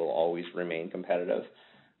 will always remain competitive.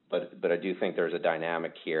 But I do think there's a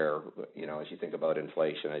dynamic here, as you think about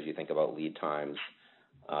inflation, as you think about lead times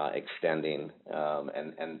extending,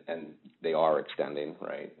 and they are extending,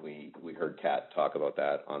 right? We heard Cat talk about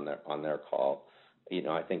that on their call.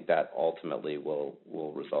 I think that ultimately will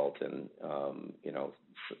result in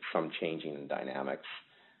some changing in dynamics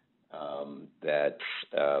that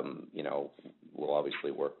we'll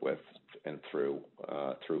obviously work with and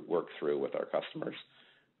work through with our customers.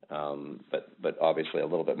 But obviously a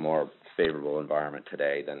little bit more favorable environment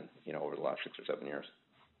today than over the last 6 or 7 years.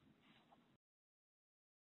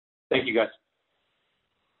 Thank you, guys.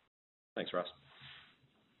 Thanks, Ross.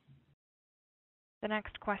 The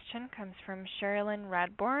next question comes from Cherilyn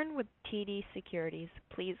Radbourne with TD Securities.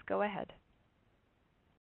 Please go ahead.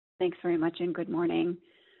 Thanks very much, and good morning.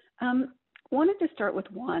 Wanted to start with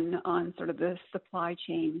one on sort of the supply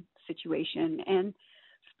chain situation, and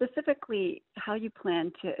specifically how you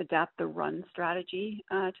plan to adapt the run strategy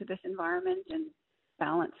to this environment and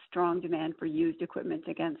balance strong demand for used equipment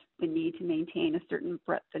against the need to maintain a certain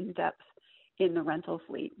breadth and depth in the rental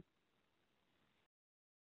fleet.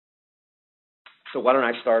 So why don't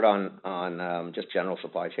I start on just general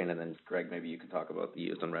supply chain, and then Greg, maybe you can talk about the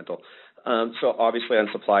used and rental. So obviously on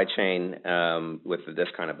supply chain, with this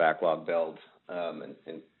kind of backlog build, and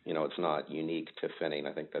it's not unique to Finning.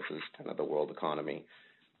 I think this is kind of the world economy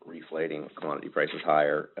reflating, commodity prices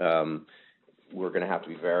higher. we're going to have to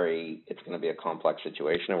be it's going to be a complex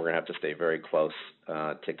situation, and we're going to have to stay very close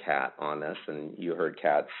to Kat on this. And you heard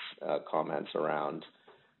Kat's comments around,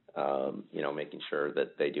 making sure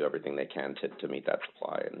that they do everything they can to meet that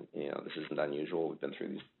supply. And, this isn't unusual. We've been through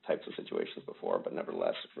these types of situations before, but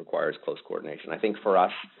nevertheless, it requires close coordination. I think for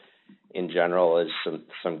us, in general, is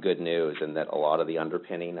some good news in that a lot of the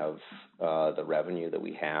underpinning of the revenue that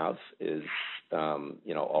we have is,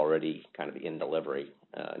 already kind of in delivery.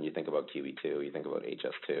 And you think about QE2, you think about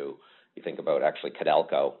HS2, you think about actually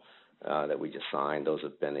Codelco that we just signed. Those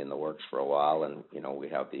have been in the works for a while, and, we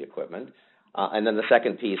have the equipment. And then the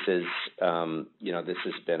second piece is, this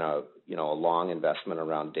has been a long investment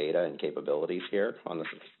around data and capabilities here on the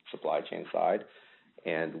supply chain side.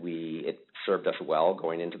 And it served us well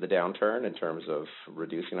going into the downturn in terms of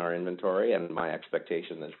reducing our inventory. And my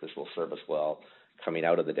expectation is this will serve us well coming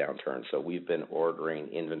out of the downturn. So we've been ordering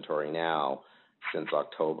inventory now since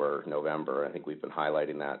October, November. I think we've been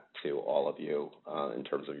highlighting that to all of you in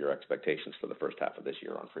terms of your expectations for the first half of this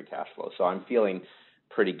year on free cash flow. So I'm feeling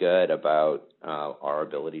pretty good about our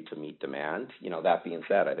ability to meet demand. That being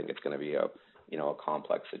said, I think it's going to be a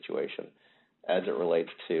complex situation. As it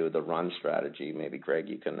relates to the run strategy, maybe Greg,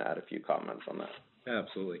 you can add a few comments on that. Yeah,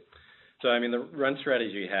 absolutely. So, the run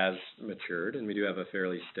strategy has matured, and we do have a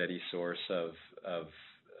fairly steady source of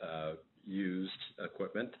used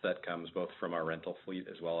equipment that comes both from our rental fleet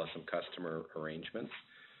as well as some customer arrangements.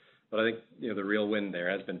 But I think, the real win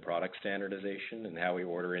there has been product standardization and how we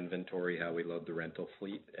order inventory, how we load the rental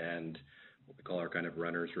fleet, and what we call our kind of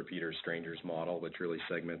runners, repeaters, strangers model, which really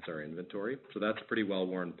segments our inventory. So that's a pretty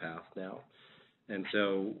well-worn path now. And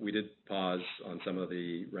so we did pause on some of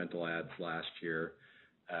the rental ads last year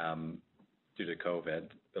due to COVID,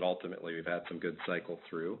 but ultimately we've had some good cycle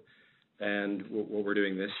through. And what we're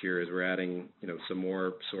doing this year is we're adding, some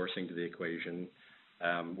more sourcing to the equation,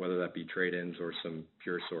 whether that be trade-ins or some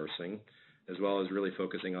pure sourcing, as well as really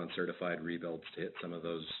focusing on certified rebuilds to hit some of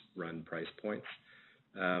those run price points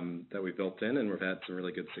that we built in. And we've had some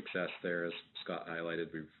really good success there. As Scott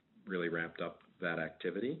highlighted, we've really ramped up that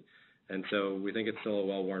activity. And so we think it's still a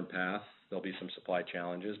well-worn path. There'll be some supply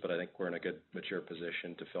challenges, but I think we're in a good, mature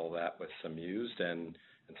position to fill that with some used and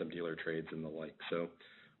some dealer trades and the like. So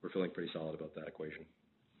we're feeling pretty solid about that equation.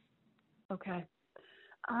 Okay.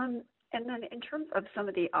 And then in terms of some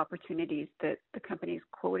of the opportunities that the company is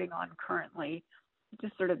quoting on currently,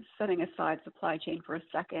 just sort of setting aside supply chain for a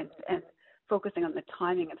second and focusing on the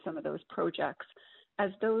timing of some of those projects,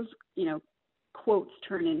 as those, quotes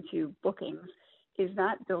turn into bookings, is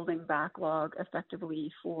that building backlog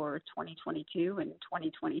effectively for 2022 and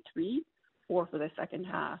 2023 or for the second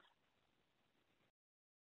half?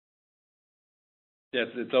 Yes,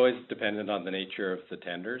 it's always dependent on the nature of the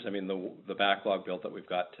tenders. The backlog build that we've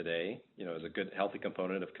got today, is a good, healthy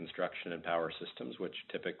component of construction and power systems, which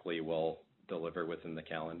typically will deliver within the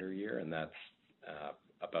calendar year, and that's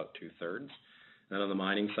about 2/3. And on the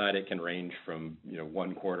mining side, it can range from,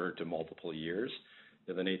 1 quarter to multiple years.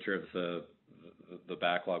 The nature of the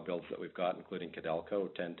backlog builds that we've got, including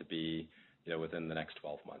Codelco, tend to be, within the next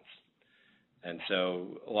 12 months. And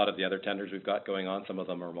so a lot of the other tenders we've got going on, some of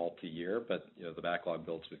them are multi-year, but, the backlog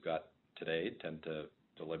builds we've got today tend to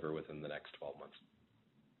deliver within the next 12 months.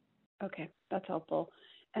 Okay, that's helpful.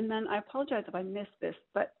 And then I apologize if I missed this,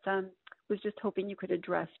 but was just hoping you could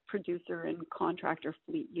address producer and contractor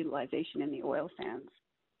fleet utilization in the oil sands.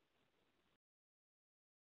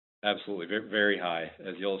 Absolutely, very, very high.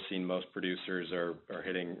 As you'll have seen, most producers are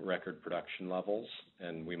hitting record production levels,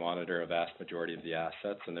 and we monitor a vast majority of the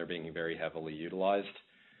assets, and they're being very heavily utilized.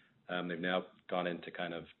 They've now gone into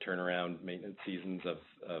kind of turnaround maintenance seasons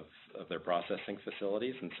of their processing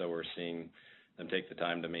facilities, and so we're seeing them take the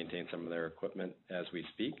time to maintain some of their equipment as we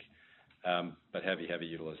speak, but heavy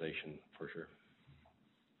utilization for sure.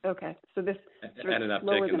 Okay, so this and an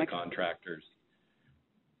uptick in the contractors.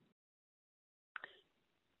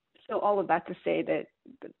 So all of that to say that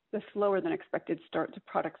the slower than expected start to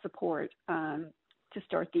product support to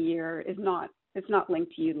start the year is it's not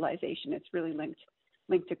linked to utilization. It's really linked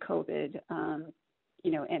to COVID,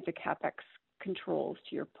 and to CapEx controls,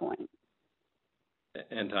 to your point.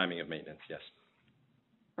 And timing of maintenance, yes.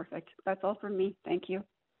 Perfect. That's all from me. Thank you.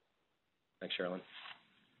 Thanks, Sherilyn.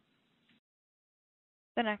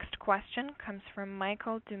 The next question comes from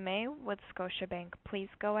Michael Dumais with Scotiabank. Please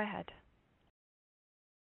go ahead.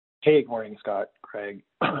 Hey, good morning, Scott, Craig.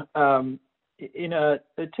 In a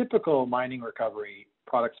typical mining recovery,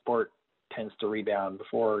 product support tends to rebound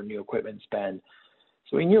before new equipment spend.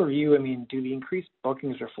 So in your view, do the increased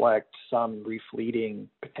bookings reflect some refleeting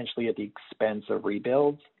potentially at the expense of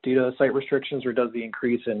rebuilds due to site restrictions, or does the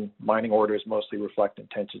increase in mining orders mostly reflect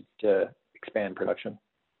intention to expand production?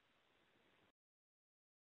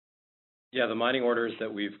 Yeah, the mining orders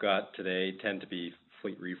that we've got today tend to be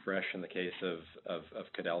fleet refresh in the case of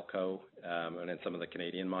Codelco and in some of the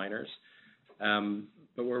Canadian miners.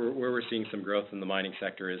 But where we're seeing some growth in the mining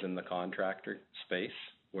sector is in the contractor space,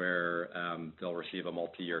 where they'll receive a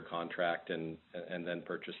multi-year contract and then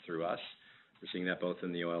purchase through us. We're seeing that both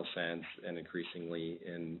in the oil sands and increasingly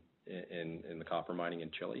in the copper mining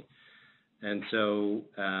in Chile. And so,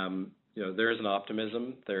 there is an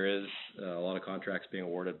optimism. There is a lot of contracts being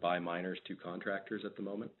awarded by miners to contractors at the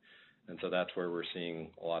moment. And so that's where we're seeing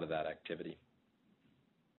a lot of that activity.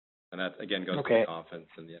 And that, again, goes to the confidence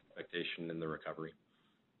and the expectation in the recovery.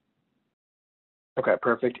 Okay,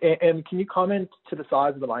 perfect. And can you comment to the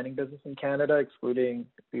size of the mining business in Canada, excluding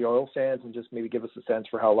the oil sands, and just maybe give us a sense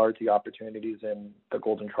for how large the opportunities in the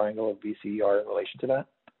Golden Triangle of BC are in relation to that?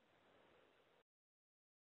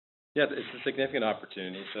 Yeah, it's a significant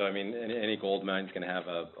opportunity. So, I mean, any gold mine is going to have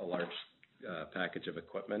a large package of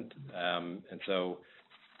equipment. And so,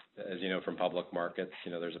 as you know from public markets,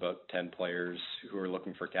 there's about 10 players who are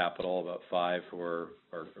looking for capital, about 5 who are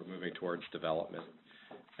moving towards development.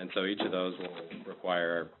 And so each of those will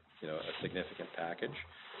require, a significant package.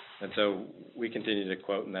 And so we continue to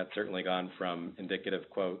quote, and that's certainly gone from indicative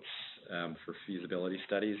quotes for feasibility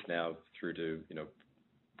studies now through to,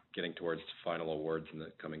 getting towards final awards in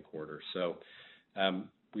the coming quarter. So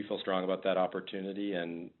we feel strong about that opportunity,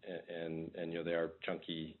 and they are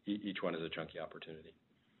chunky. Each one is a chunky opportunity.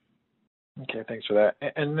 Okay, thanks for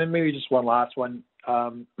that. And then maybe just one last one.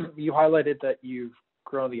 You highlighted that you've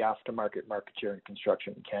grown the aftermarket market share in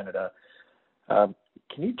construction in Canada. Can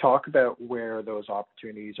you talk about where those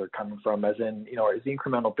opportunities are coming from? As in, is the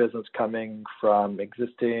incremental business coming from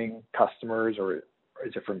existing customers, or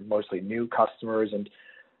is it from mostly new customers? And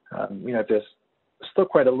there's still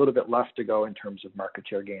quite a little bit left to go in terms of market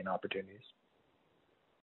share gain opportunities.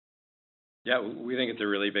 Yeah, we think it's a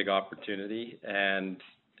really big opportunity, and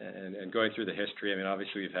going through the history, I mean,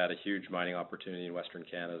 obviously we've had a huge mining opportunity in Western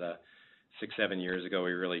Canada. 6-7 years ago,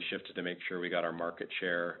 we really shifted to make sure we got our market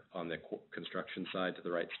share on the construction side to the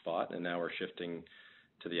right spot, and now we're shifting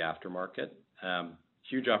to the aftermarket.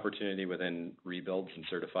 Huge opportunity within rebuilds and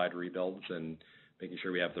certified rebuilds, and making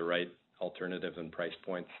sure we have the right alternative and price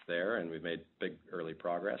points there, and we've made big early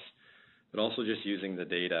progress. But also just using the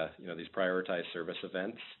data, these prioritized service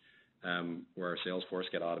events where our sales force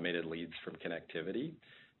get automated leads from connectivity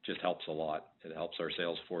just helps a lot. It helps our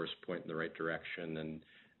sales force point in the right direction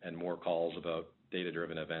and more calls about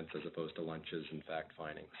data-driven events as opposed to lunches and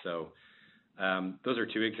fact-finding. So those are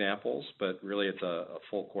 2 examples, but really it's a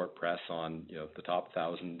full court press on the top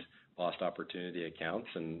 1,000 lost opportunity accounts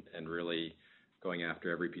and really going after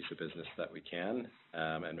every piece of business that we can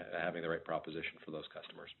and having the right proposition for those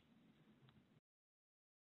customers.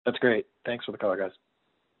 That's great. Thanks for the call, guys.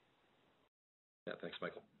 Yeah, thanks,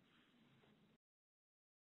 Michael.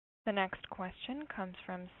 The next question comes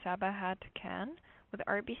from Sabahat Khan with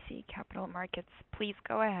RBC Capital Markets. Please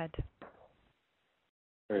go ahead.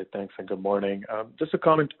 Great, thanks, and good morning. Just a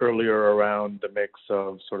comment earlier around the mix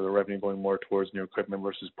of sort of the revenue going more towards new equipment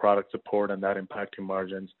versus product support and that impacting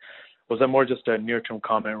margins. Was that more just a near-term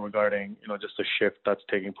comment regarding, just a shift that's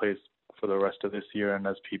taking place for the rest of this year and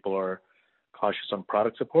as people are cautious on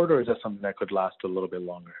product support, or is that something that could last a little bit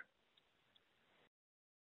longer?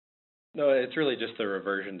 No, it's really just a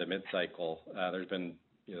reversion to mid-cycle.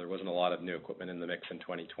 There wasn't a lot of new equipment in the mix in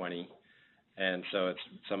 2020, and so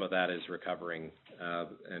some of that is recovering,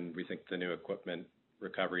 and we think the new equipment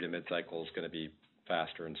recovery to mid-cycle is going to be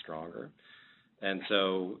faster and stronger. And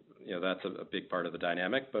so, that's a big part of the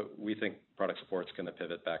dynamic, but we think product support is going to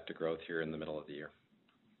pivot back to growth here in the middle of the year.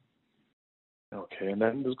 Okay, and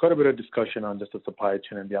then there's quite a bit of discussion on just the supply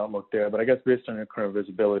chain and the outlook there, but I guess based on your current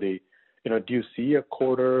visibility, do you see a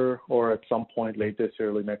quarter or at some point late this year,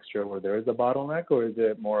 early next year where there is a bottleneck, or is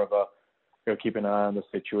it more of a, keep an eye on the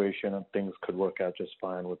situation and things could work out just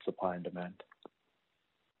fine with supply and demand?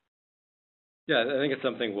 Yeah, I think it's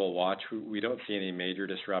something we'll watch. We don't see any major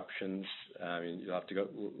disruptions. You'll have to go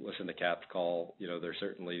listen to Kat's call. They're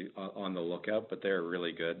certainly on the lookout, but they're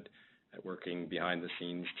really good at working behind the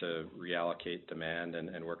scenes to reallocate demand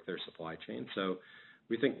and work their supply chain. So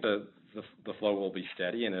we think the flow will be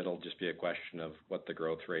steady, and it'll just be a question of what the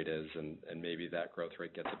growth rate is, and maybe that growth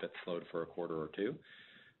rate gets a bit slowed for a quarter or 2.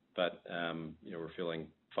 But we're feeling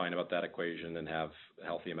fine about that equation and have a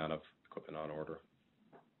healthy amount of equipment on order.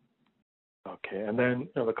 Okay, and then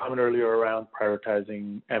the comment earlier around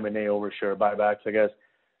prioritizing M&A over share buybacks, I guess.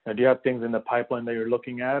 Do you have things in the pipeline that you're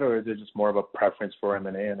looking at, or is it just more of a preference for M&A,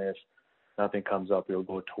 and if nothing comes up, you'll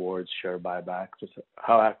go towards share buybacks? Just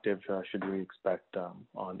how active should we expect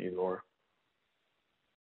on either or?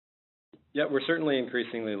 Yeah, we're certainly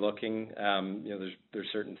increasingly looking. There's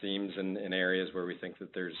certain themes and areas where we think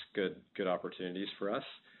that there's good opportunities for us,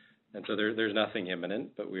 and so there's nothing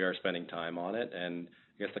imminent, but we are spending time on it. And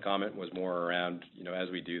I guess the comment was more around, as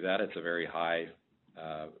we do that, it's a very high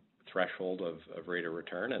threshold of rate of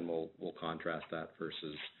return, and we'll contrast that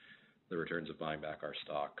versus the returns of buying back our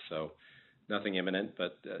stock. So nothing imminent,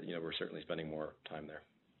 but we're certainly spending more time there.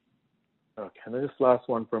 Okay, and then this last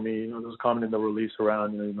one for me. There was a comment in the release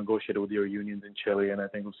around, you negotiated with your unions in Chile, and I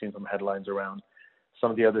think we've seen some headlines around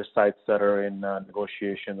some of the other sites that are in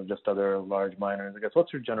negotiation with just other large miners. I guess,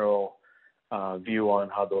 what's your general view on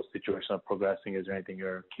how those situations are progressing? Is there anything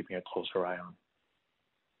you're keeping a closer eye on?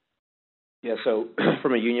 Yeah, so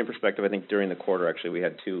from a union perspective, I think during the quarter, actually, we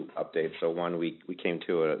had two updates. So one, we came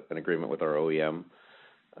to an agreement with our OEM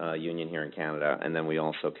union here in Canada, and then we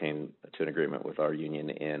also came to an agreement with our union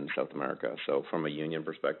in South America. So from a union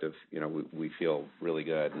perspective, we feel really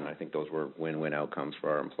good, and I think those were win-win outcomes for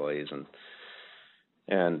our employees and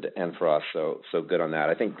for us. So good on that.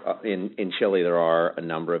 I think in Chile there are a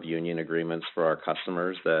number of union agreements for our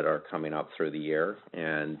customers that are coming up through the year,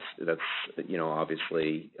 and that's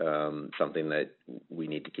obviously something that we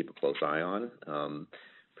need to keep a close eye on.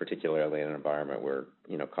 Particularly in an environment where,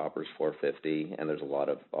 copper's $4.50, and there's a lot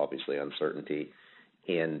of, obviously, uncertainty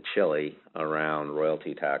in Chile around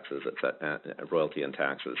royalty and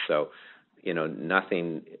taxes. So,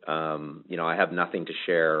 nothing, I have nothing to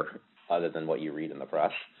share other than what you read in the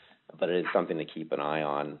press, but it is something to keep an eye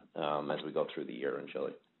on as we go through the year in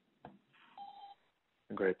Chile.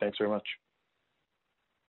 Great. Thanks very much.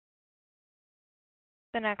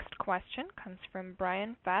 The next question comes from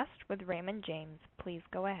Brian Fast with Raymond James. Please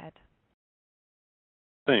go ahead.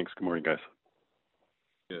 Thanks. Good morning, guys.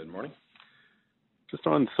 Good morning. Just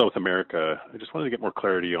on South America, I just wanted to get more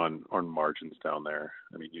clarity on margins down there.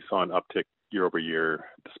 I mean, you saw an uptick year over year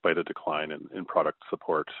despite a decline in product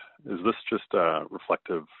support. Is this just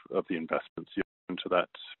reflective of the investments you put into that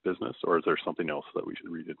business, or is there something else that we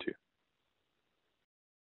should read into?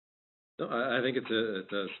 No, I think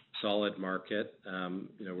it's a solid market.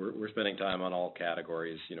 We're spending time on all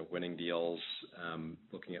categories, winning deals,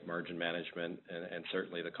 looking at margin management, and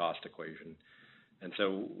certainly the cost equation. And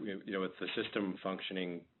so, with the system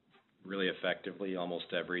functioning really effectively, almost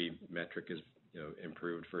every metric is,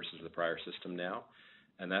 improved versus the prior system now.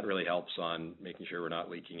 And that really helps on making sure we're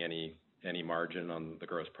not leaking any margin on the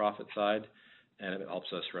gross profit side. And it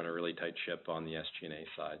helps us run a really tight ship on the SG&A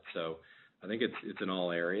side. So I think it's in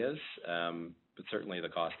all areas, but certainly the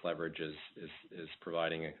cost leverage is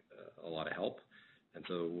providing a lot of help. And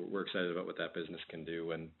so we're excited about what that business can do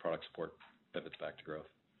when product support pivots back to growth.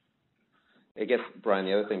 I guess, Brian,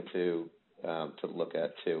 the other thing to look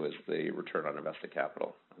at too is the return on invested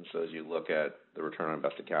capital. And so as you look at the return on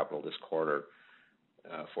invested capital this quarter,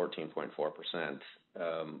 14.4%,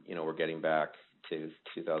 we're getting back to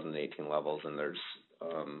 2018 levels, and there's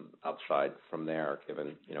upside from there,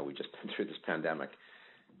 given we just been through this pandemic,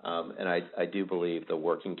 and I do believe the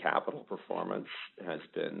working capital performance has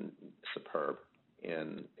been superb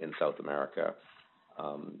in South America,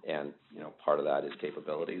 and part of that is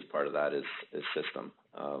capabilities, part of that is system,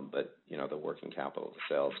 but the working capital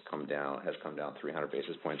sales has come down 300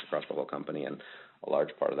 basis points across the whole company, and a large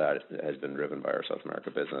part of that has been driven by our South America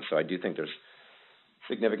business. So I do think there's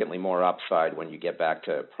significantly more upside when you get back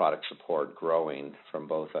to product support growing from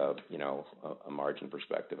both a margin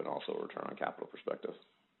perspective and also a return on capital perspective.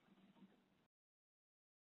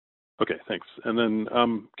 Okay, thanks. And then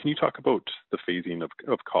can you talk about the phasing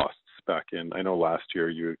of costs back in? I know last year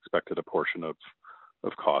you expected a portion of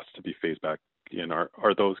costs to be phased back in.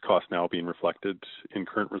 Are those costs now being reflected in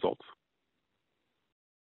current results?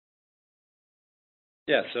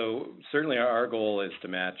 Yeah, so certainly our goal is to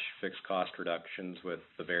match fixed cost reductions with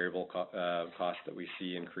the variable costs that we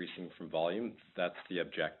see increasing from volume. That's the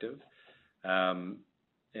objective. And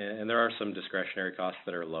there are some discretionary costs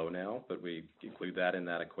that are low now, but we include that in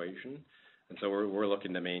that equation. And so we're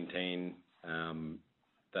looking to maintain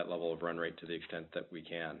that level of run rate to the extent that we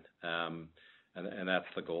can. And that's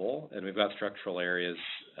the goal. And we've got structural areas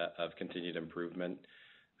of continued improvement.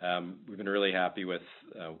 We've been really happy with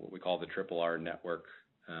what we call the RRR network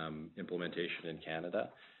implementation in Canada.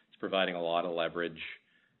 It's providing a lot of leverage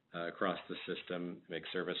across the system, makes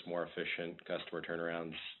service more efficient, customer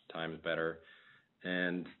turnarounds times better,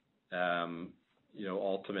 and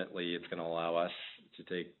ultimately it's going to allow us to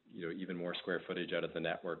take even more square footage out of the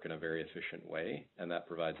network in a very efficient way, and that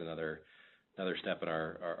provides another step in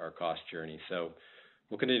our cost journey. So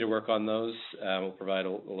we'll continue to work on those. We'll provide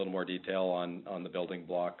a little more detail on the building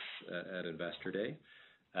blocks at Investor Day.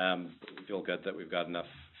 We feel good that we've got enough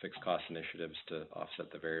fixed cost initiatives to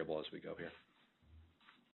offset the variable as we go here.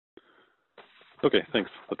 Okay, thanks.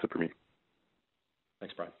 That's it for me.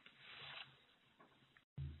 Thanks, Brian.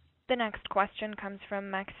 The next question comes from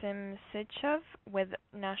Maxim Sytchev with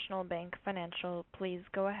National Bank Financial. Please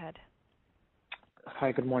go ahead.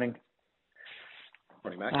 Hi, good morning.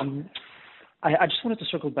 Morning, Maxim. I just wanted to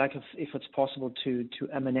circle back, if it's possible, to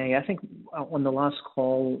M&A. I think on the last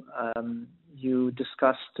call, you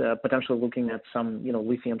discussed potentially looking at some,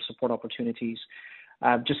 lithium support opportunities.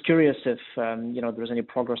 Just curious if, there's any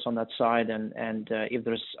progress on that side, and if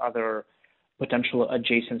there's other potential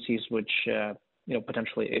adjacencies which,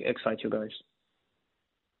 potentially excite you guys.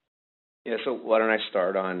 Yeah, so why don't I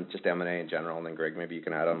start on just M&A in general, and then Greg, maybe you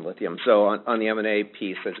can add on lithium. So on the M&A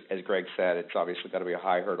piece, as Greg said, it's obviously got to be a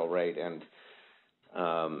high hurdle rate and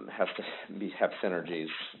has to have synergies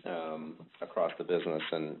across the business,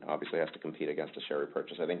 and obviously has to compete against a share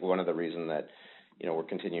repurchase. I think one of the reasons that we're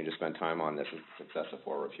continuing to spend time on this is the success of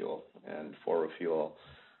 4Refuel. And 4Refuel,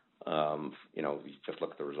 you just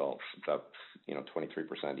look at the results. It's up, 23%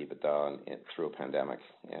 EBITDA through a pandemic,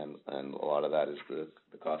 and a lot of that is the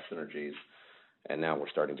cost synergies. And now we're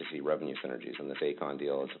starting to see revenue synergies, and this Aecon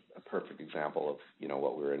deal is a perfect example of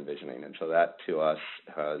what we were envisioning. And so that to us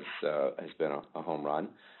has been a home run.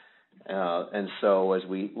 And so as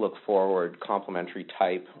we look forward, complementary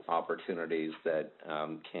type opportunities that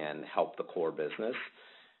can help the core business,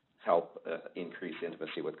 help increase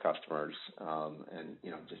intimacy with customers, and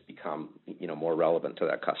just become more relevant to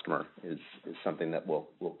that customer is something that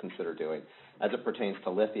we'll consider doing. As it pertains to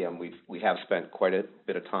lithium, we have spent quite a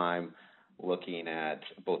bit of time looking at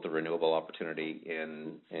both the renewable opportunity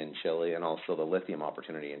in Chile and also the lithium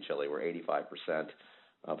opportunity in Chile, where 85%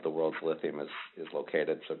 of the world's lithium is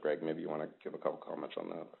located. So Greg, maybe you want to give a couple comments on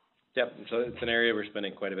that. Yep. So it's an area we're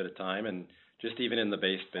spending quite a bit of time, and just even in the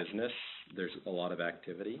base business, there's a lot of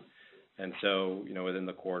activity. And so, within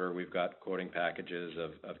the quarter, we've got quoting packages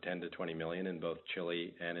of 10 to 20 million in both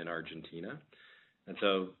Chile and in Argentina. And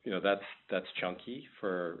so, that's chunky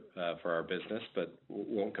for our business, but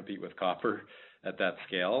won't compete with copper at that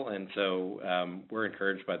scale. And so we're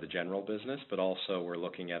encouraged by the general business, but also we're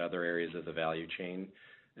looking at other areas of the value chain.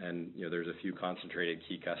 And, there's a few concentrated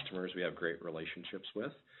key customers we have great relationships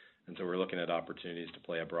with. And so we're looking at opportunities to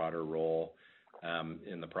play a broader role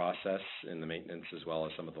in the process, in the maintenance, as well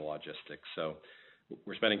as some of the logistics. So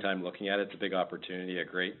we're spending time looking at it. It's a big opportunity, a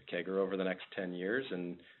great CAGR over the next 10 years,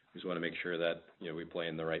 and we just want to make sure that we play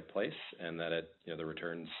in the right place and that the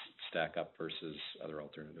returns stack up versus other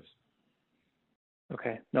alternatives.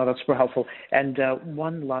 Okay, no, that's super helpful. And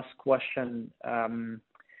one last question,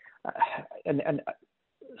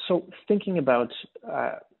 so thinking about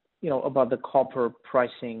about the copper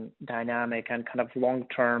pricing dynamic and kind of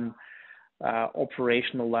long-term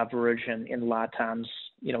operational leverage in LATAM's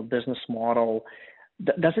business model,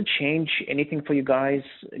 does it change anything for you guys,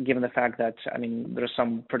 given the fact that there's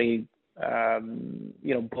some pretty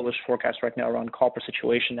bullish forecasts right now around copper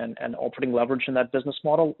situation and operating leverage in that business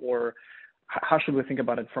model, or how should we think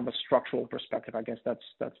about it from a structural perspective? I guess that's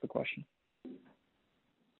the question.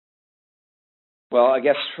 Well, I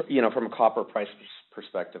guess, from a copper price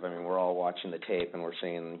perspective, we're all watching the tape and we're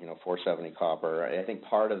seeing, 470 copper. I think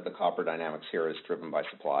part of the copper dynamics here is driven by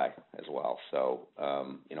supply as well. So,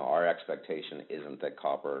 our expectation isn't that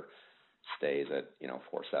copper stays at,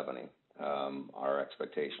 470. Our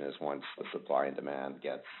expectation is once the supply and demand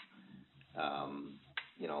gets, a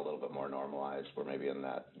little bit more normalized, we're maybe in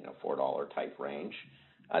that, $4 type range.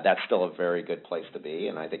 That's still a very good place to be,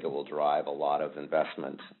 and I think it will drive a lot of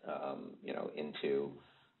investment, into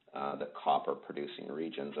the copper producing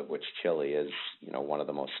regions, of which Chile is, one of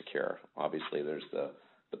the most secure. Obviously, there's the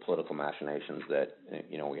political machinations that,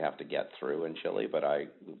 we have to get through in Chile, but I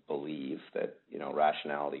believe that,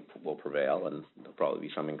 rationality will prevail, and there'll probably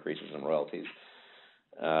be some increases in royalties.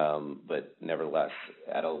 But nevertheless,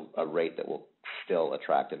 at a rate that will still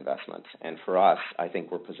attract investment. And for us, I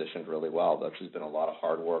think we're positioned really well. This has been a lot of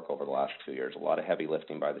hard work over the last 2 years, a lot of heavy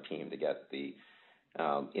lifting by the team to get the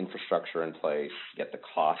infrastructure in place, get the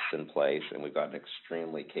costs in place, and we've got an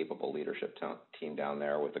extremely capable leadership team down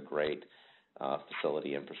there with a great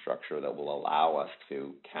facility infrastructure that will allow us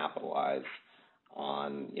to capitalize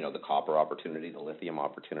on the copper opportunity, the lithium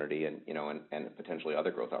opportunity, and and potentially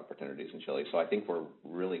other growth opportunities in Chile. So I think we're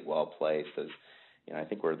really well placed. As I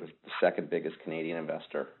think we're the second biggest Canadian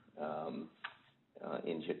investor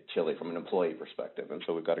in Chile from an employee perspective, and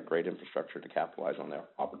so we've got a great infrastructure to capitalize on the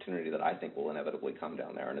opportunity that I think will inevitably come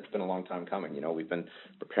down there. And it's been a long time coming. We've been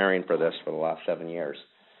preparing for this for the last 7 years,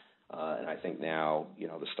 and I think now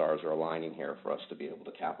the stars are aligning here for us to be able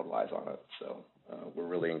to capitalize on it. So we're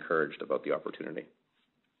really encouraged about the opportunity.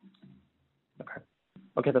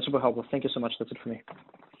 Okay, that's super helpful. Thank you so much. That's it for me.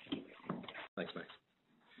 Thanks, Max.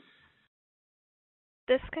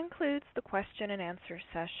 This concludes the question and answer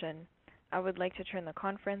session. I would like to turn the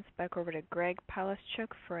conference back over to Greg Palaschuk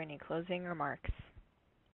for any closing remarks.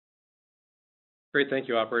 Great. Thank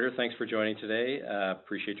you, operator. Thanks for joining today.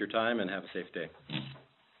 Appreciate your time and have a safe day.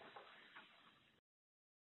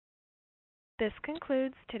 This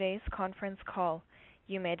concludes today's conference call.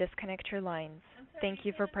 You may disconnect your lines. Thank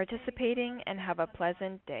you for participating and have a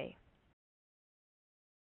pleasant day.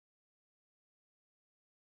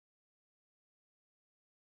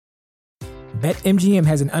 BetMGM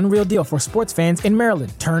has an unreal deal for sports fans in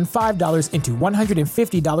Maryland. Turn $5 into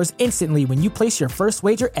 $150 instantly when you place your first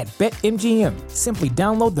wager at BetMGM. Simply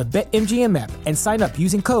download the BetMGM app and sign up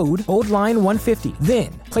using code OldLine150.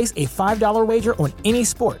 Then, place a $5 wager on any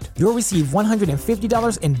sport. You'll receive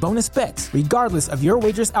 $150 in bonus bets, regardless of your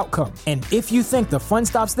wager's outcome. And if you think the fun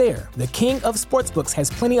stops there, the King of Sportsbooks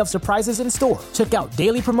has plenty of surprises in store. Check out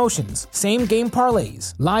daily promotions, same-game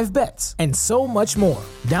parlays, live bets, and so much more.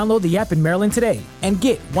 Download the app in Maryland today and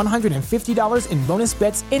get $150 in bonus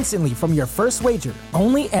bets instantly from your first wager.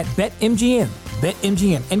 Only at BetMGM.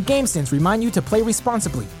 BetMGM and GameSense remind you to play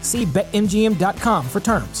responsibly. See BetMGM.com for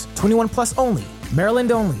terms. 21 plus only.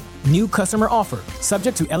 Maryland only. New customer offer.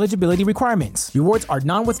 Subject to eligibility requirements. Rewards are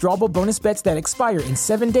non-withdrawable bonus bets that expire in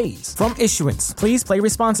 7 days. From issuance, please play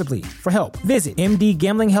responsibly. For help, visit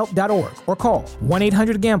mdgamblinghelp.org or call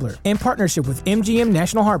 1-800-GAMBLER in partnership with MGM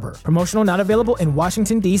National Harbor. Promotional not available in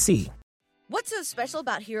Washington, D.C. What's so special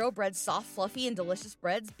about Hero Bread's soft, fluffy, and delicious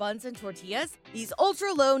breads, buns, and tortillas? These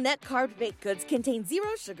ultra-low net-carb baked goods contain zero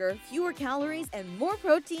sugar, fewer calories, and more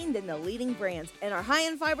protein than the leading brands, and are high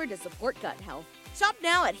in fiber to support gut health. Shop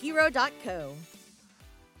now at hero.co.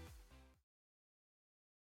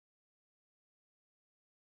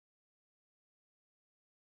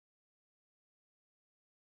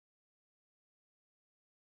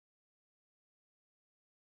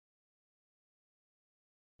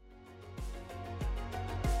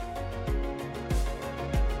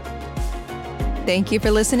 Thank you for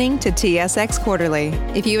listening to TSX Quarterly.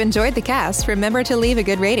 If you enjoyed the cast, remember to leave a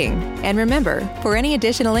good rating. And remember, for any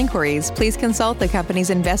additional inquiries, please consult the company's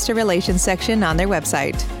investor relations section on their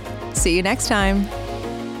website. See you next time.